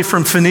originally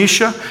from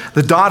Phoenicia,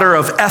 the daughter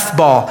of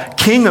Ethbal,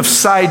 king of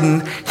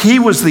Sidon. He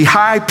was the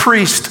high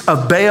priest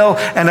of Baal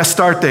and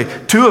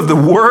Astarte, two of the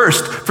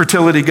worst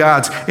fertility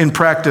gods in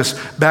practice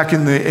back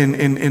in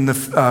the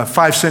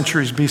 5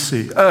 centuries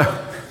BC.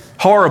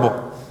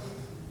 Horrible.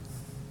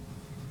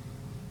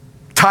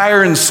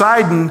 Tyre and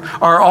Sidon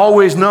are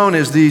always known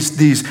as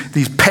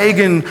these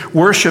pagan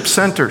worship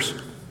centers.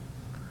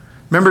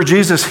 Remember,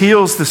 Jesus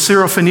heals the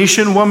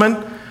Syrophoenician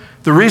woman?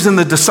 The reason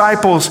the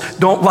disciples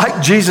don't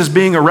like Jesus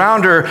being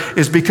around her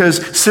is because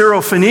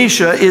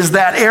Syrophoenicia is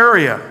that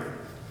area.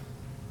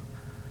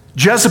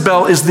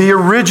 Jezebel is the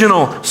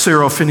original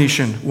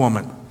Syrophoenician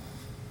woman.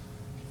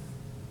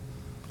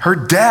 Her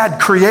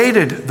dad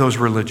created those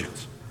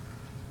religions.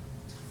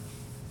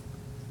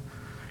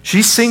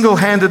 She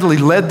single-handedly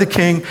led the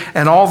king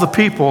and all the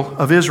people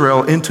of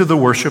Israel into the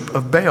worship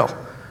of Baal.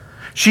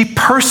 She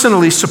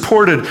personally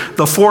supported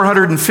the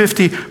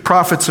 450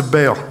 prophets of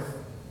Baal.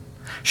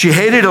 She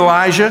hated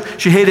Elijah.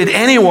 She hated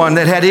anyone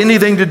that had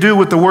anything to do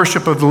with the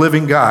worship of the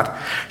living God.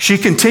 She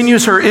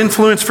continues her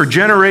influence for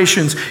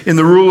generations in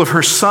the rule of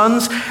her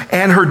sons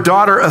and her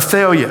daughter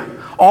Athaliah,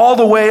 all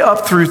the way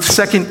up through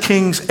 2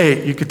 Kings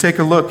 8. You could take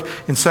a look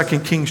in 2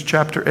 Kings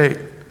chapter 8.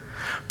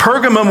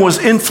 Pergamum was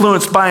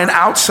influenced by an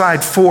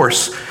outside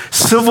force.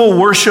 Civil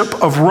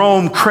worship of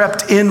Rome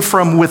crept in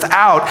from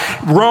without.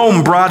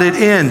 Rome brought it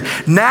in.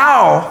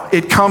 Now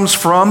it comes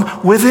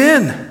from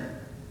within.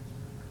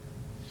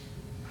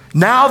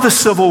 Now the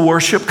civil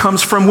worship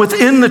comes from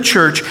within the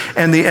church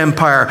and the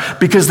empire,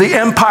 because the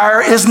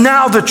empire is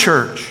now the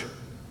church.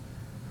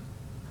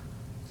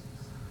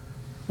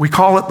 We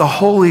call it the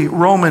Holy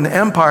Roman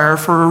Empire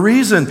for a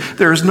reason.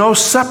 There is no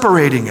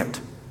separating it.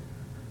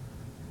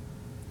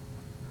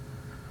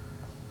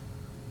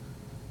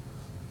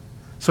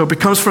 So it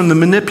becomes from the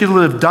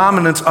manipulative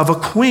dominance of a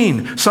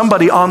queen,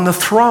 somebody on the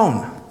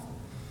throne.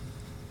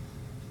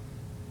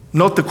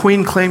 Note the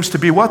queen claims to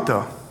be what,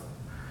 though?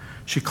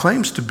 She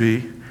claims to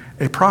be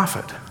a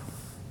prophet.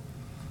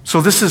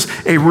 So this is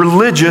a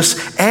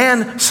religious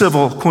and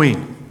civil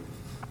queen.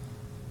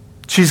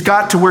 She's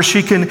got to where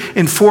she can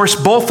enforce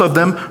both of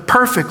them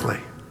perfectly.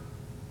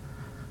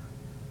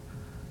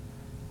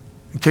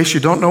 In case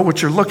you don't know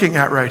what you're looking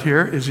at right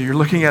here, is you're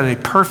looking at a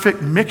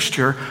perfect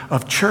mixture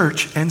of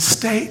church and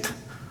state.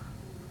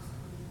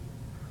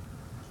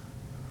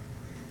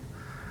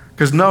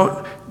 Because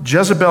note,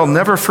 Jezebel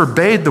never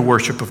forbade the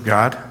worship of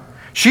God.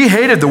 She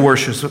hated the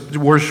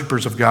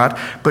worshipers of God,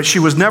 but she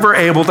was never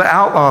able to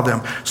outlaw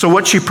them. So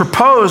what she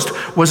proposed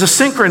was a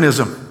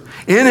synchronism.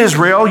 In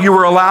Israel, you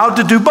were allowed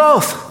to do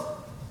both.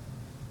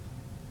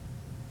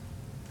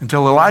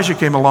 Until Elijah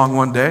came along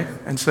one day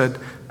and said,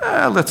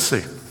 let's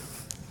see.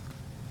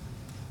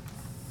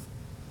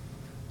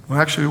 Well,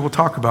 actually, we'll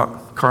talk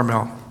about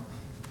Carmel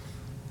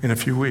in a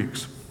few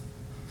weeks.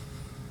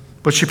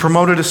 But she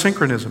promoted a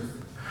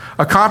synchronism,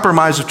 a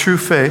compromise of true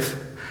faith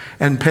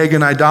and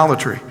pagan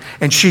idolatry.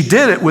 And she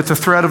did it with the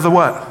threat of the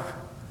what?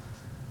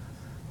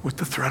 With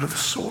the threat of the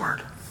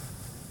sword.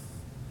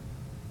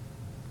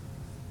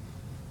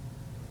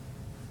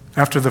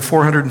 After the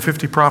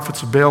 450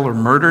 prophets of Baal were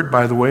murdered,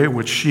 by the way,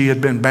 which she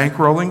had been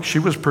bankrolling, she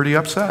was pretty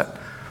upset.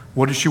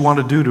 What did she want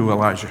to do to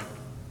Elijah?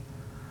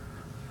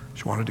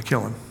 She wanted to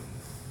kill him.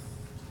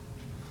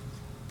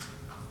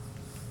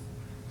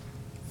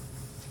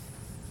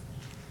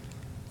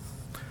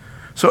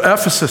 So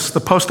Ephesus, the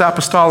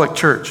post-apostolic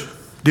church,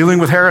 dealing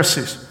with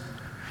heresies.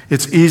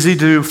 It's easy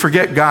to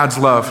forget God's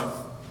love.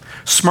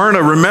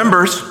 Smyrna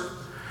remembers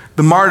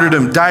the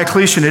martyrdom,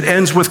 Diocletian. It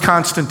ends with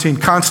Constantine.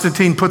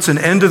 Constantine puts an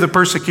end to the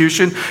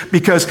persecution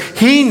because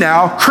he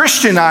now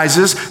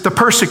Christianizes the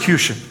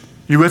persecution.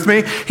 You with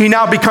me? He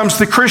now becomes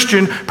the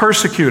Christian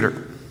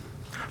persecutor.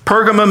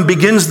 Pergamum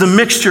begins the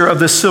mixture of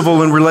the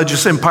civil and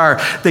religious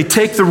empire. They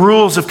take the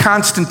rules of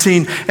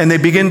Constantine and they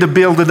begin to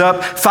build it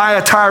up.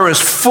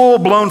 Thyatira's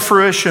full-blown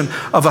fruition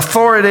of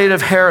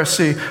authoritative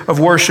heresy of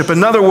worship.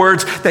 In other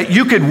words, that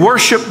you could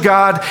worship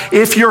God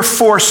if you're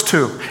forced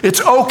to.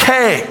 It's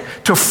okay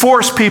to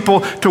force people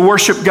to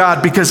worship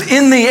God because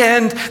in the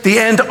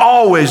end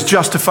always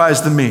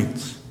justifies the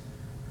means.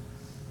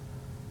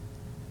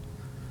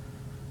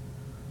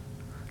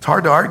 It's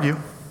hard to argue.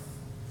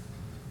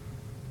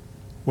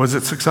 Was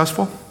it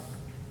successful?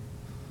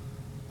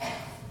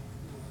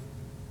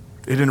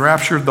 It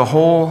enraptured the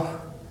whole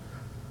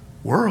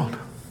world.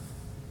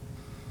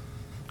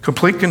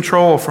 Complete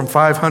control from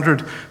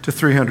 500 to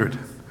 300.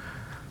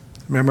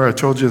 Remember I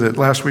told you that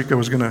last week I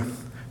was going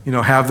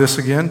to, have this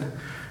again,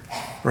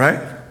 right?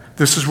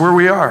 This is where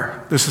we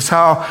are. This is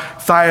how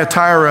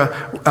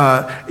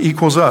Thyatira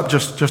equals up,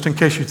 just in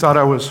case you thought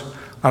I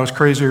was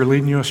crazy or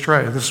leading you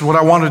astray. This is what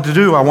I wanted to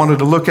do. I wanted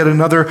to look at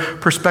another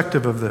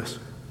perspective of this.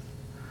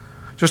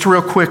 Just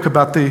real quick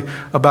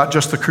about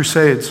just the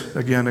Crusades.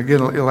 Again,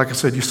 like I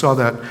said, you saw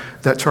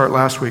that chart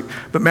last week.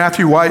 But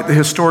Matthew White, the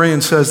historian,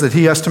 says that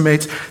he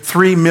estimates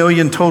 3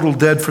 million total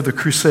dead for the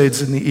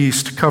Crusades in the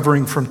East,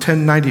 covering from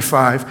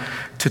 1095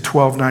 to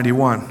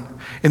 1291.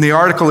 In the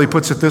article, he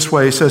puts it this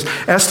way. He says,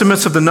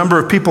 estimates of the number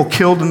of people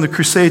killed in the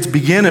Crusades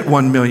begin at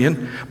 1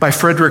 million by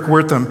Frederick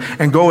Wertham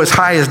and go as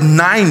high as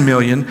 9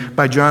 million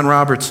by John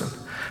Robertson,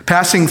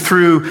 passing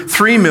through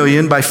 3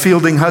 million by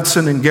Fielding,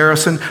 Hudson, and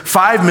Garrison,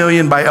 5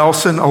 million by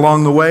Elson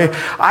along the way.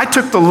 I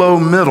took the low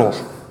middle,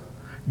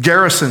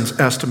 Garrison's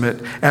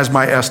estimate, as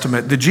my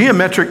estimate. The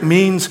geometric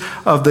means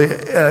of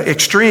the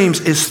extremes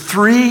is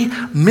 3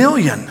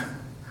 million.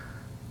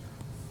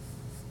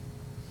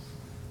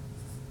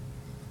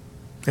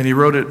 And he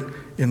wrote it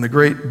in the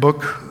great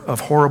book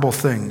of horrible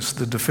things,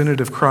 the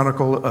definitive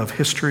chronicle of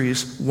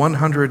history's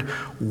 100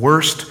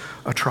 worst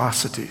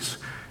atrocities.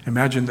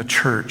 Imagine the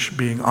church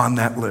being on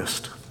that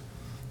list.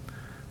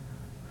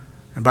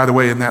 And by the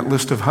way, in that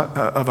list of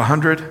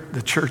 100,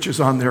 the church is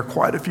on there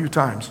quite a few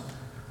times.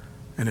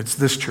 And it's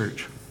this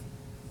church.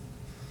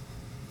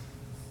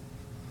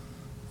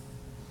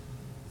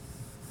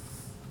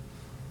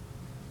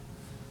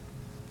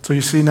 So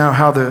you see now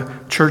how the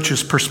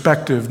church's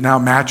perspective now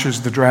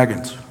matches the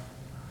dragon's.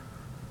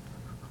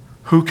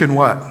 Who can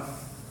what?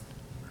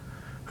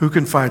 Who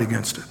can fight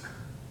against it?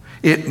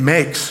 It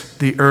makes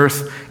the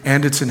earth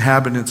and its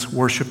inhabitants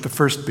worship the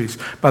first beast.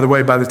 By the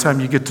way, by the time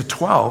you get to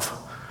 12,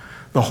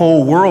 the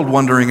whole world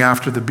wandering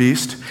after the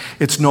beast,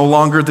 it's no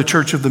longer the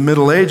church of the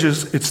Middle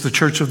Ages, it's the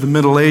church of the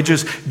Middle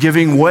Ages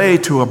giving way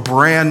to a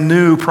brand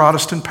new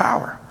Protestant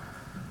power.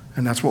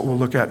 And that's what we'll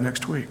look at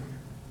next week.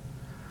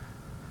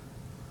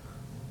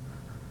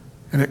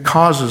 And it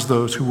causes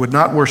those who would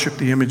not worship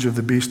the image of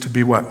the beast to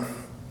be what?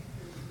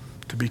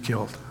 To be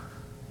killed.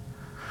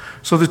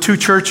 So the two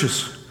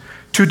churches,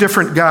 two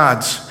different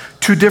gods,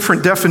 two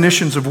different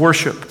definitions of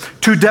worship,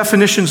 two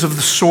definitions of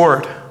the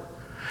sword.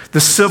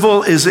 The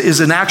civil is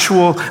an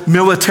actual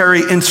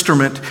military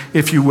instrument,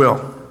 if you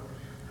will.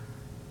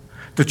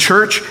 The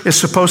church is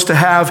supposed to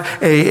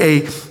have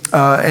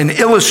an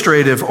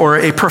illustrative or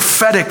a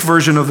prophetic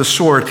version of the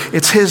sword.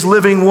 It's his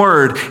living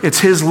word. It's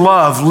his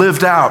love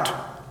lived out.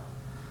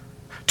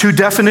 Two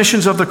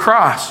definitions of the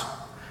cross.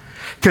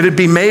 Could it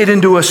be made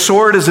into a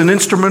sword as an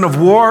instrument of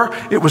war?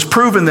 It was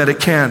proven that it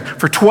can.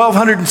 For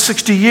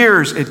 1,260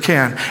 years it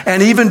can,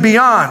 and even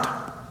beyond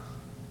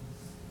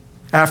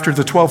after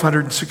the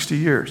 1,260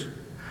 years.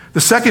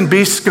 The second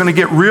beast is going to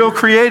get real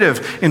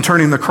creative in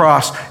turning the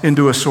cross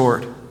into a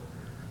sword.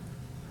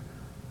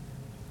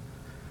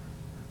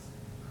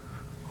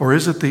 Or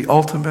is it the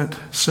ultimate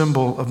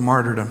symbol of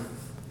martyrdom?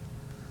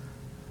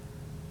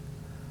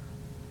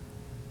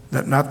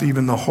 That not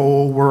even the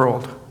whole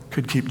world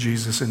could keep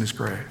Jesus in his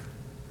grave.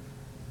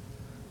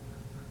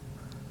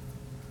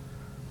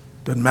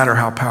 Doesn't matter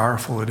how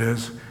powerful it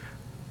is,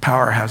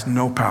 power has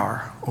no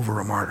power over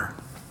a martyr.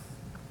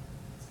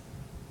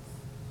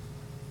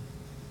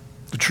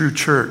 The true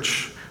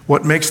church,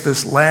 what makes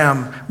this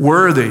lamb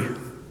worthy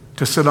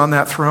to sit on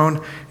that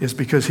throne is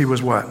because he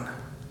was what?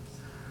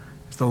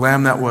 It's the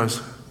lamb that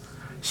was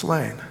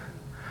slain.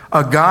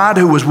 A God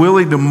who was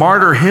willing to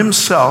martyr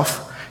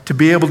himself to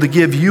be able to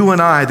give you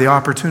and I the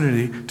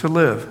opportunity to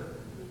live.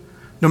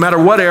 No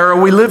matter what era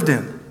we lived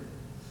in.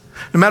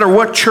 No matter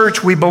what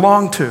church we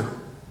belong to.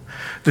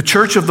 The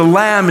church of the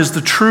Lamb is the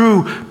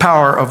true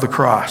power of the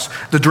cross.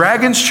 The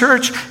dragon's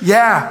church,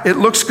 yeah, it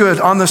looks good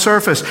on the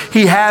surface.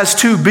 He has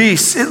two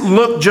beasts. It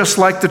looked just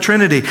like the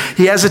Trinity.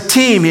 He has a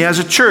team. He has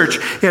a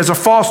church. He has a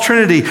false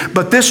Trinity.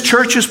 But this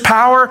church's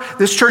power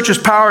is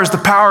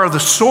the power of the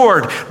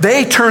sword.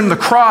 They turn the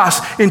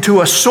cross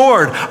into a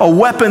sword, a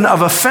weapon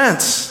of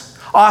offense.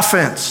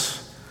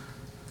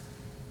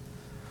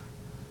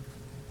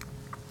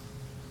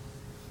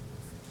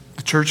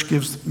 The church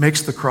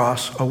makes the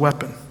cross a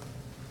weapon.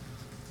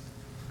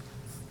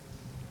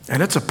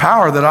 And it's a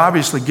power that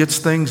obviously gets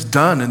things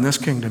done in this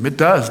kingdom. It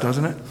does,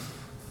 doesn't it?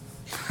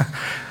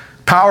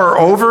 Power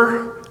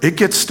over, it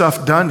gets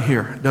stuff done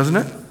here, doesn't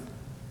it?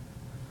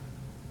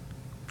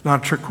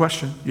 Not a trick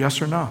question,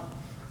 yes or no?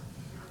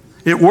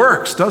 It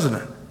works, doesn't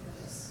it?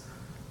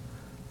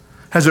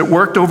 Has it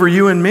worked over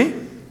you and me?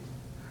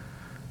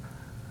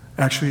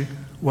 Actually,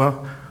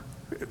 well,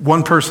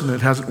 one person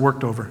it hasn't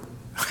worked over.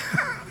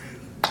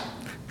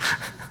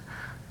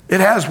 It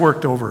has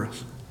worked over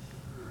us.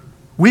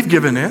 We've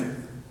given in.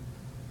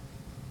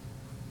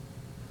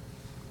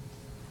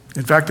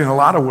 In fact, in a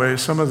lot of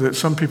ways,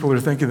 some people are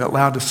thinking that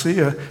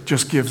Laodicea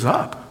just gives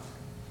up.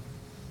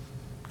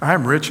 I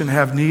am rich and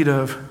have need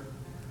of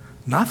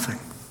nothing.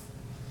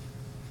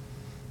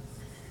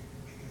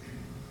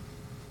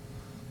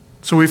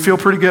 So we feel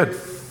pretty good.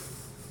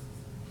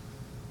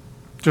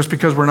 Just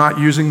because we're not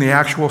using the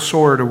actual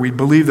sword, or we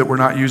believe that we're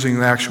not using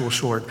the actual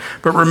sword.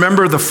 But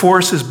remember, the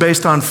force is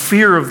based on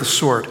fear of the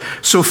sword.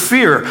 So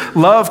fear,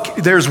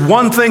 love, there's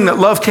one thing that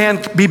love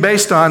can't be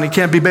based on. It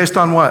can't be based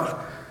on what?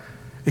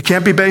 It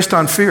can't be based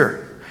on fear.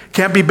 It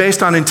can't be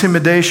based on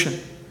intimidation.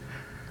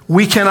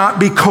 We cannot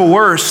be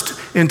coerced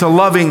into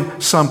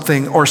loving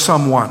something or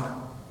someone.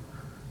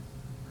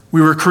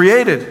 We were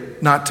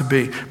created not to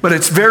be. But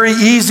it's very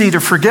easy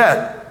to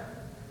forget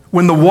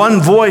when the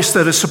one voice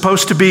that is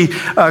supposed to be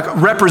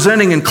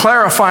representing and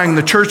clarifying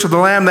the church of the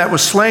Lamb that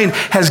was slain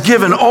has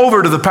given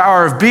over to the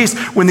power of beast,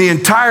 when the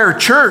entire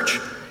church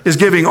is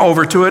giving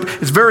over to it.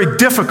 It's very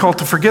difficult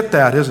to forget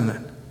that, isn't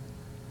it?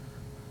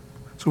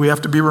 So we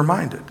have to be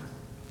reminded.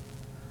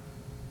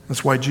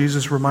 That's why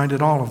Jesus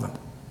reminded all of them.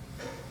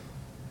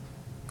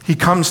 He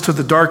comes to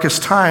the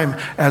darkest time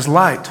as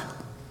light.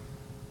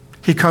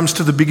 He comes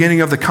to the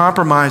beginning of the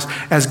compromise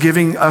as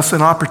giving us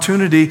an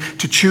opportunity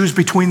to choose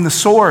between the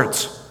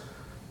swords.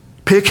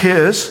 Pick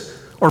his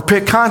or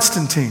pick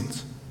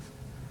Constantine's.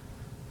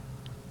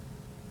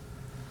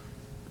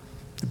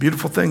 The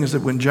beautiful thing is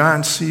that when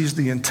John sees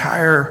the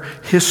entire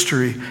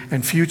history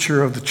and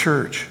future of the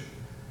church,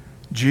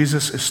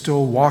 Jesus is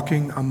still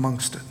walking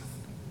amongst it.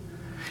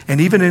 And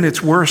even in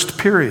its worst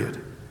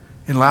period,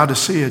 in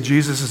Laodicea,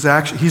 Jesus is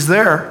actually, he's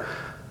there.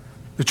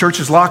 The church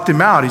has locked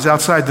him out. He's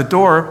outside the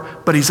door,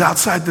 but he's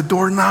outside the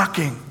door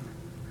knocking.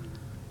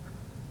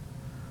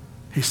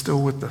 He's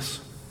still with us.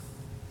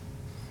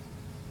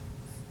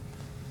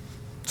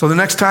 So the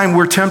next time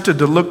we're tempted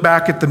to look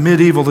back at the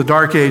medieval, the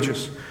Dark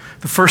Ages,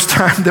 the first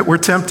time that we're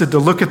tempted to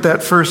look at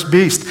that first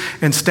beast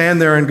and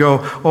stand there and go,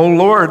 "Oh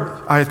Lord,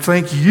 I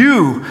thank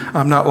you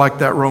I'm not like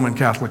that Roman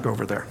Catholic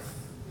over there."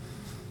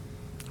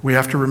 We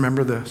have to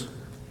remember this.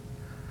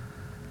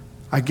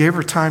 I gave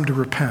her time to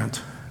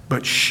repent,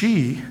 but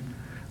she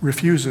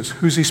refuses.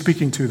 Who's he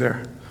speaking to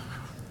there?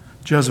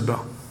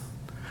 Jezebel.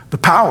 The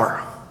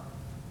power,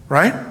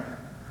 right?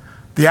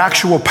 The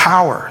actual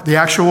power, the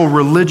actual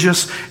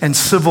religious and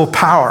civil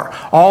power,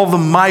 all the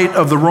might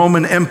of the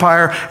Roman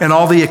Empire and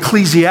all the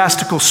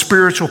ecclesiastical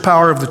spiritual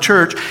power of the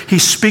church.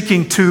 He's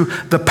speaking to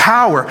the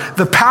power.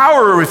 The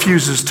power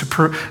refuses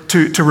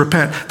to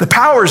repent. The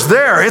power's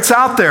there. It's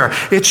out there.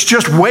 It's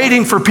just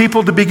waiting for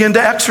people to begin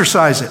to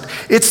exercise it.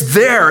 It's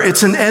there.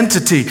 It's an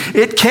entity.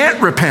 It can't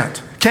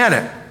repent, can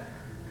it?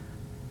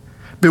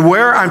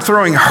 Beware, I'm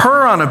throwing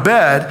her on a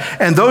bed,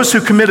 and those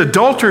who commit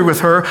adultery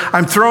with her,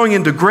 I'm throwing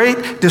into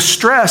great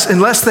distress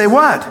unless they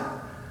what?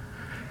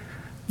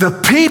 The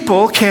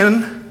people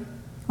can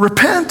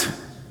repent.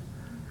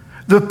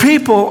 The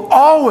people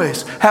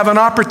always have an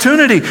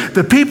opportunity.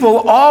 The people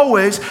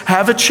always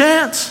have a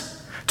chance.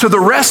 To the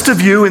rest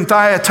of you in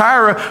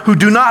Thyatira who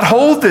do not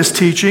hold this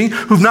teaching,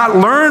 who've not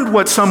learned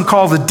what some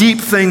call the deep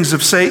things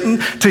of Satan,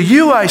 to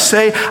you I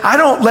say, I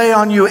don't lay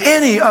on you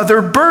any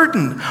other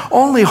burden.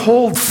 Only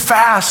hold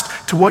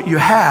fast to what you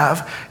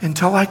have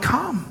until I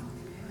come.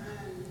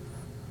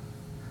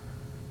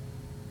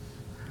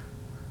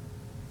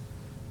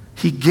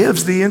 He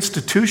gives the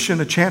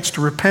institution a chance to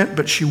repent,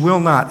 but she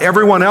will not.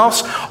 Everyone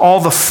else, all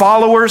the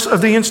followers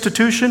of the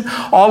institution,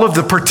 all of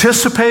the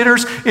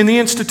participators in the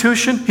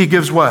institution, he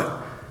gives what?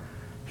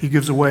 He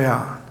gives a way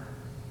out.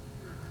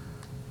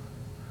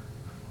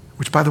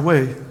 Which, by the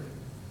way,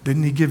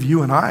 didn't he give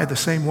you and I the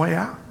same way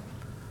out?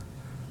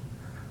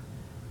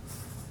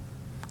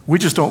 We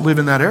just don't live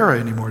in that era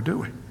anymore, do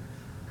we?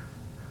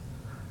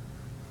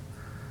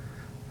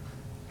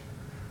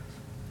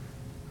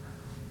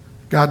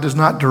 God does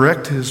not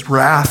direct his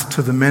wrath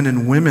to the men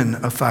and women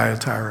of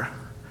Thyatira,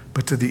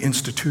 but to the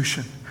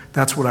institution.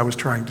 That's what I was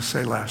trying to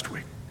say last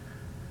week.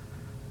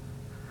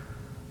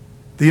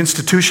 The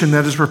institution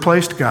that has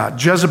replaced God.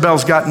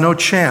 Jezebel's got no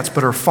chance,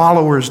 but her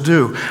followers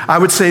do. I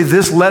would say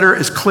this letter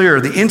is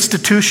clear. The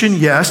institution,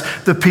 yes.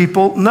 The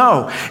people,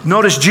 no.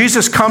 Notice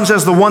Jesus comes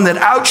as the one that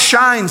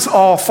outshines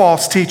all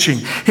false teaching.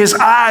 His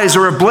eyes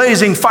are a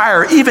blazing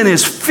fire. Even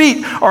his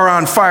feet are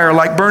on fire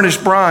like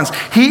burnished bronze.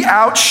 He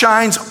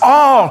outshines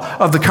all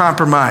of the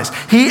compromise.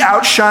 He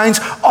outshines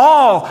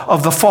all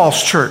of the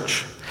false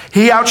church.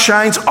 He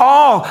outshines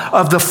all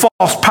of the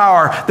false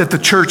power that the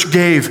church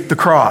gave the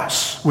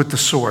cross with the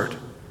sword.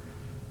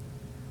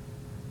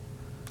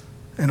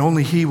 And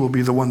only he will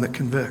be the one that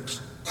convicts.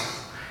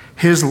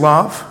 His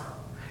love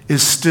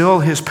is still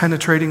his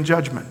penetrating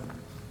judgment.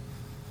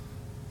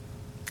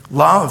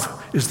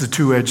 Love is the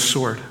two-edged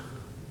sword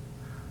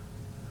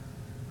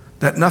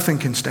that nothing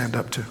can stand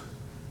up to.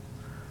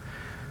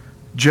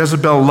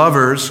 Jezebel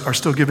lovers are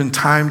still given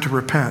time to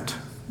repent.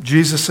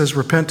 Jesus says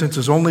repentance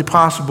is only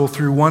possible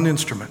through one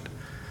instrument,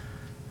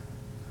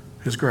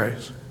 his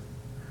grace.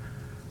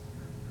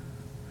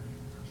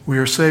 We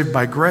are saved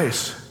by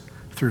grace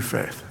through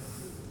faith.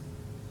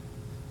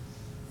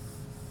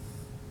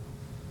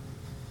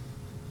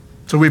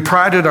 So we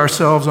prided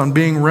ourselves on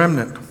being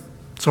remnant.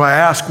 So I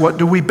ask, what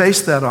do we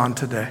base that on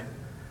today?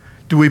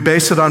 Do we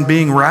base it on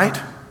being right?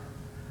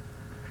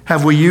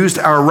 Have we used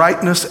our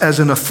rightness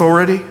as an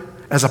authority,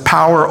 as a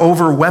power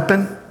over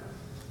weapon?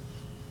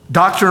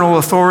 Doctrinal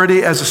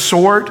authority as a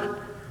sword?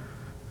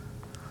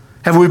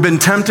 Have we been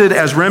tempted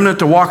as remnant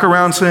to walk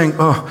around saying,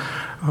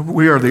 oh,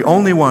 we are the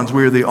only ones,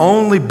 we are the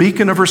only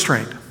beacon of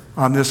restraint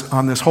on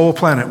this whole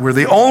planet. We're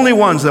the only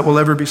ones that will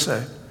ever be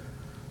saved.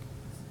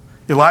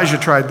 Elijah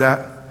tried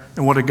that.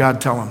 And what did God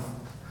tell him?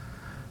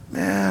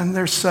 Man,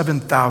 there's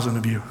 7,000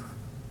 of you.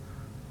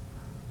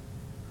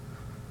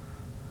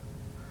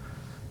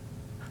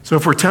 So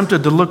if we're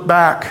tempted to look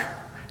back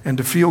and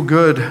to feel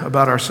good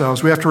about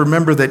ourselves. We have to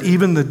remember that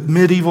even the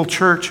medieval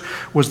church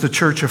was the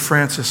church of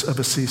Francis of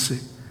Assisi,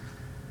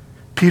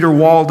 Peter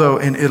Waldo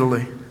in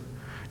Italy,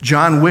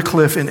 John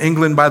Wycliffe in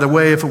England. By the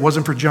way, if it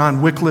wasn't for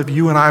John Wycliffe,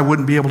 you and I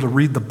wouldn't be able to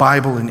read the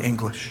Bible in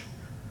English.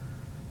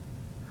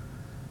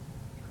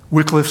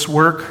 Wycliffe's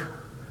work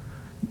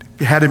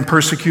had him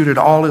persecuted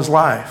all his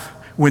life.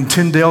 When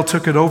Tyndale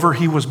took it over,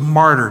 he was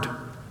martyred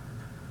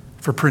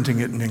for printing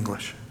it in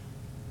English.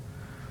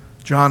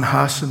 John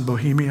Huss in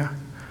Bohemia,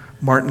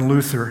 Martin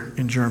Luther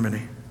in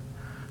Germany.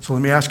 So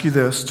let me ask you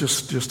this,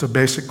 just a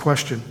basic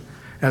question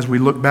as we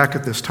look back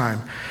at this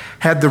time.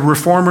 Had the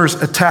reformers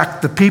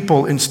attacked the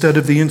people instead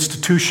of the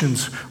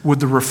institutions, would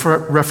the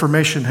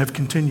Reformation have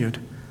continued?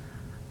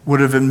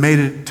 Would it have made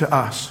it to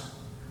us?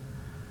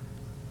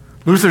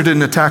 Luther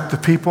didn't attack the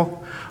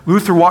people.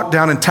 Luther walked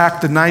down and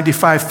tacked the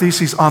 95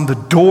 Theses on the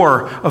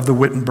door of the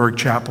Wittenberg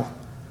Chapel.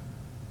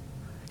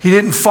 He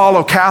didn't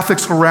follow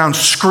Catholics around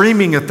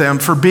screaming at them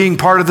for being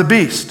part of the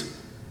beast.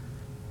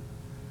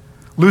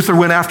 Luther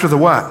went after the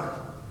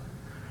what?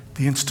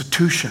 The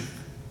institution.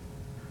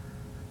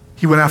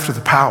 He went after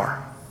the power.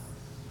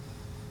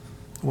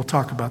 We'll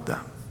talk about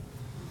that.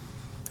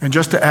 And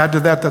just to add to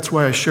that, that's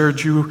why I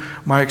shared you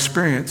my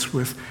experience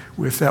with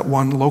that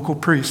one local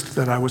priest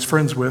that I was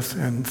friends with,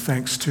 and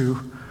thanks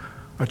to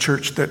a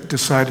church that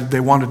decided they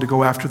wanted to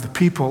go after the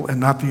people and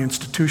not the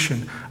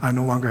institution, I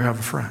no longer have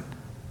a friend.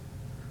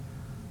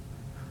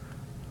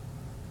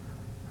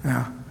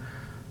 Yeah.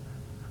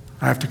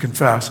 I have to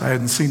confess, I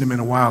hadn't seen him in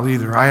a while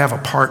either. I have a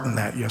part in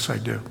that, yes I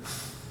do.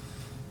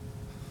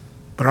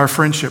 But our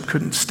friendship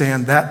couldn't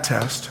stand that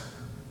test.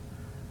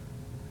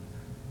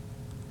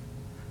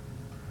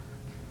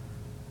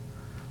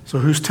 So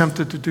who's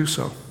tempted to do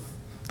so?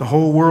 The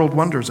whole world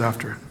wonders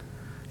after it.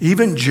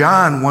 Even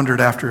John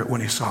wondered after it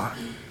when he saw it.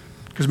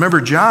 Because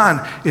remember,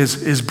 John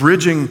is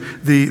bridging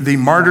the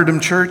martyrdom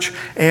church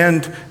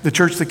and the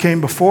church that came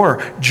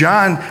before.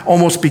 John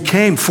almost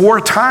became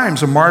 4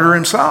 times a martyr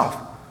himself.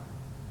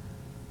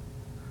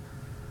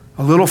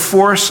 A little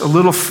force, a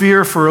little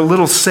fear for a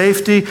little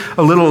safety,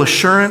 a little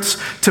assurance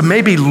to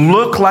maybe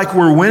look like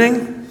we're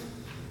winning.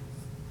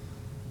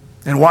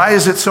 And why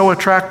is it so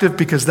attractive?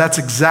 Because that's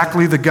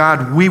exactly the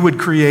God we would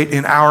create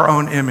in our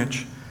own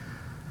image.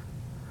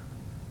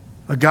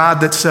 A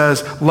God that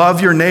says,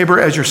 love your neighbor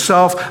as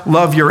yourself,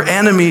 love your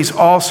enemies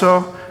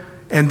also,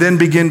 and then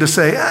begin to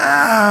say,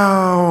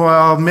 oh,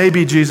 well,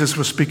 maybe Jesus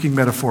was speaking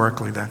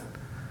metaphorically then.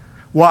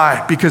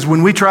 Why? Because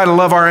when we try to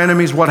love our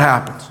enemies, what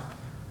happens?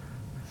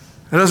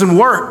 It doesn't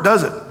work,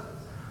 does it?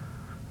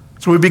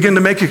 So we begin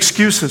to make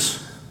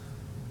excuses.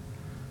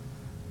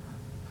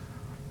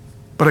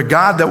 But a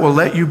God that will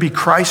let you be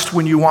Christ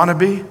when you want to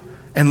be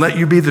and let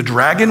you be the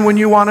dragon when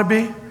you want to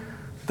be,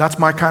 that's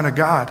my kind of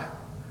God.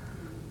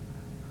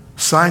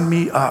 Sign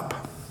me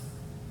up.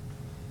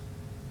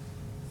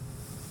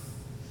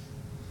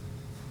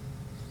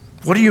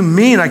 What do you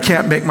mean I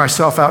can't make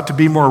myself out to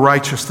be more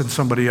righteous than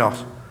somebody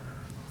else?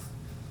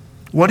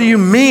 What do you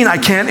mean I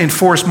can't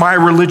enforce my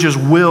religious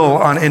will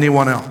on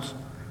anyone else?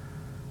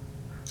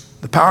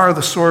 The power of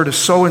the sword is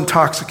so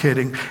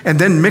intoxicating, and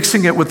then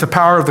mixing it with the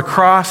power of the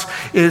cross,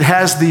 it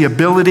has the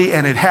ability,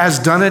 and it has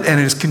done it, and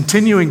it is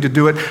continuing to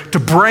do it, to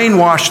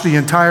brainwash the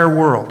entire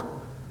world.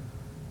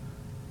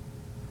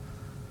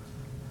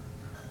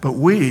 But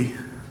we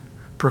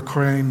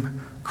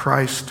proclaim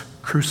Christ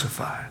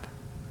crucified,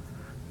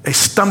 a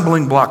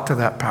stumbling block to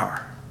that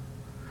power,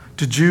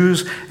 to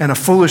Jews and a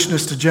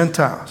foolishness to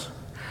Gentiles.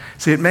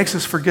 See, it makes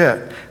us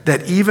forget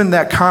that even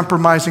that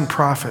compromising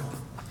prophet,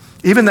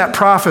 even that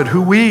prophet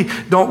who we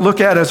don't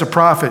look at as a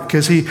prophet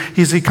because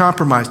he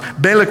compromised.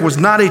 Balak was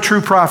not a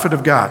true prophet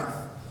of God.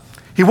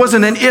 He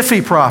wasn't an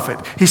iffy prophet.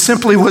 He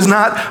simply was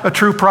not a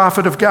true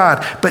prophet of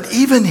God. But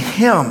even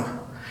him,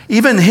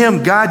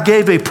 God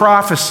gave a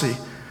prophecy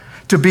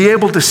to be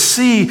able to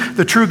see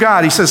the true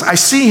God. He says, I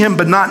see him,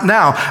 but not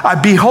now. I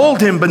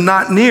behold him, but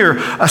not near.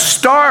 A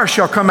star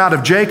shall come out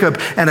of Jacob,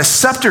 and a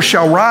scepter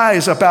shall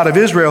rise up out of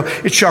Israel.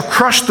 It shall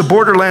crush the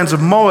borderlands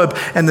of Moab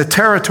and the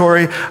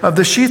territory of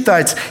the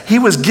Shethites. He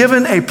was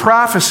given a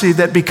prophecy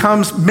that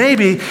becomes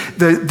maybe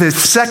the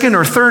second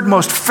or third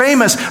most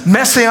famous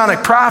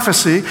messianic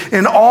prophecy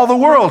in all the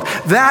world.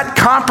 That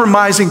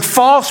compromising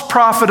false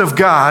prophet of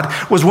God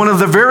was one of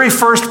the very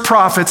first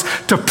prophets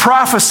to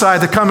prophesy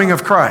the coming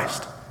of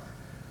Christ.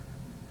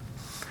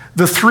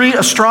 The 3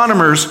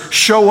 astronomers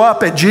show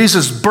up at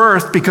Jesus'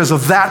 birth because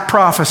of that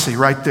prophecy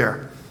right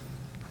there.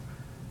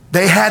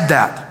 They had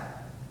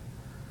that.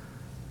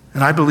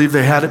 And I believe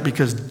they had it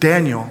because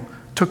Daniel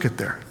took it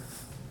there.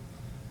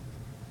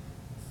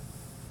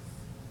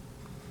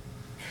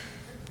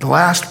 The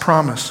last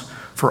promise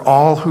for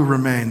all who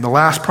remain, the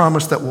last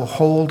promise that will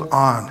hold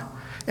on,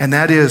 and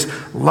that is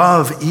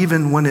love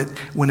even when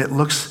it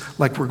looks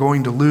like we're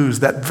going to lose.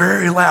 That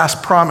very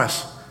last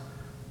promise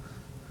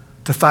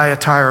to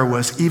Thyatira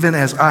was, even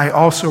as I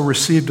also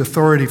received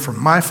authority from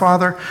my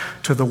Father,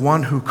 to the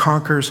one who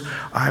conquers,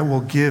 I will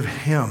give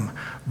him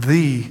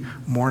the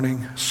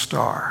morning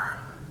star.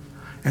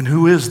 And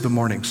who is the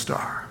morning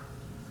star?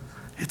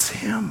 It's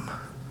him.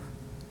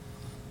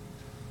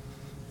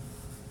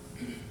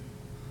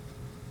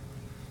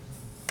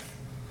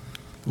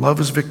 Love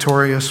is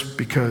victorious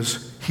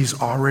because he's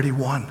already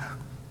won.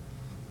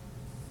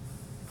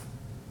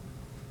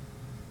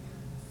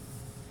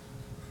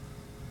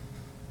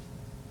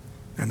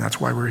 And that's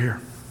why we're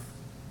here.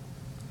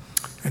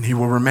 And he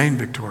will remain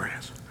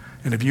victorious.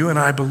 And if you and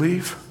I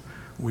believe,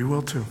 we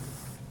will too.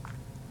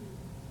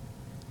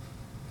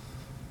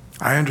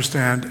 I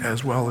understand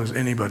as well as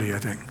anybody, I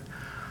think,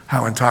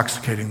 how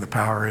intoxicating the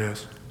power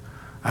is.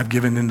 I've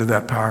given into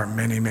that power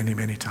many, many,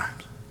 many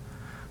times.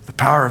 The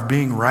power of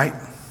being right.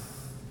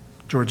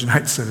 George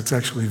Knight said it's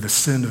actually the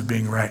sin of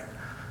being right.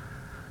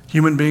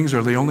 Human beings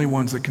are the only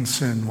ones that can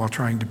sin while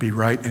trying to be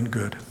right and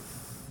good.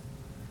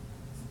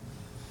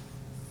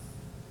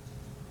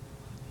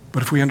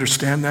 But if we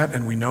understand that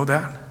and we know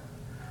that,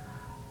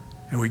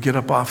 and we get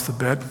up off the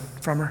bed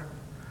from her,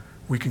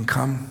 we can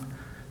come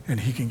and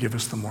he can give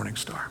us the morning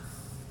star.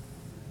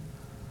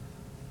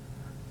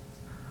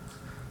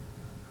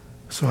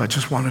 So I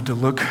just wanted to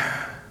look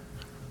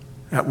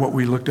at what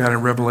we looked at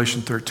in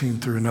Revelation 13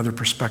 through another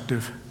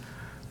perspective,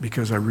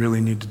 because I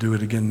really need to do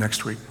it again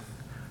next week.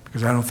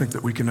 Because I don't think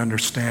that we can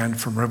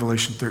understand from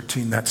Revelation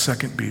 13 that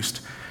second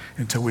beast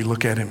until we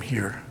look at him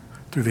here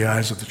through the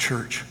eyes of the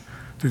church,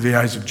 through the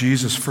eyes of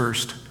Jesus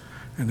first,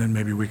 and then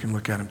maybe we can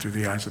look at him through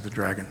the eyes of the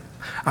dragon.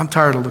 I'm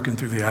tired of looking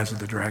through the eyes of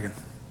the dragon.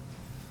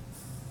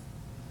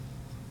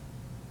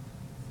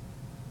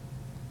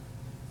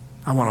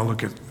 I want to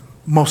look at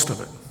most of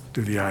it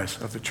through the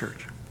eyes of the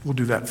church. We'll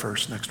do that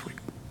first next week.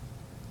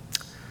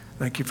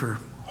 Thank you for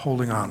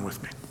holding on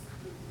with me.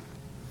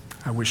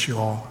 I wish you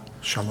all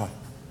shalom.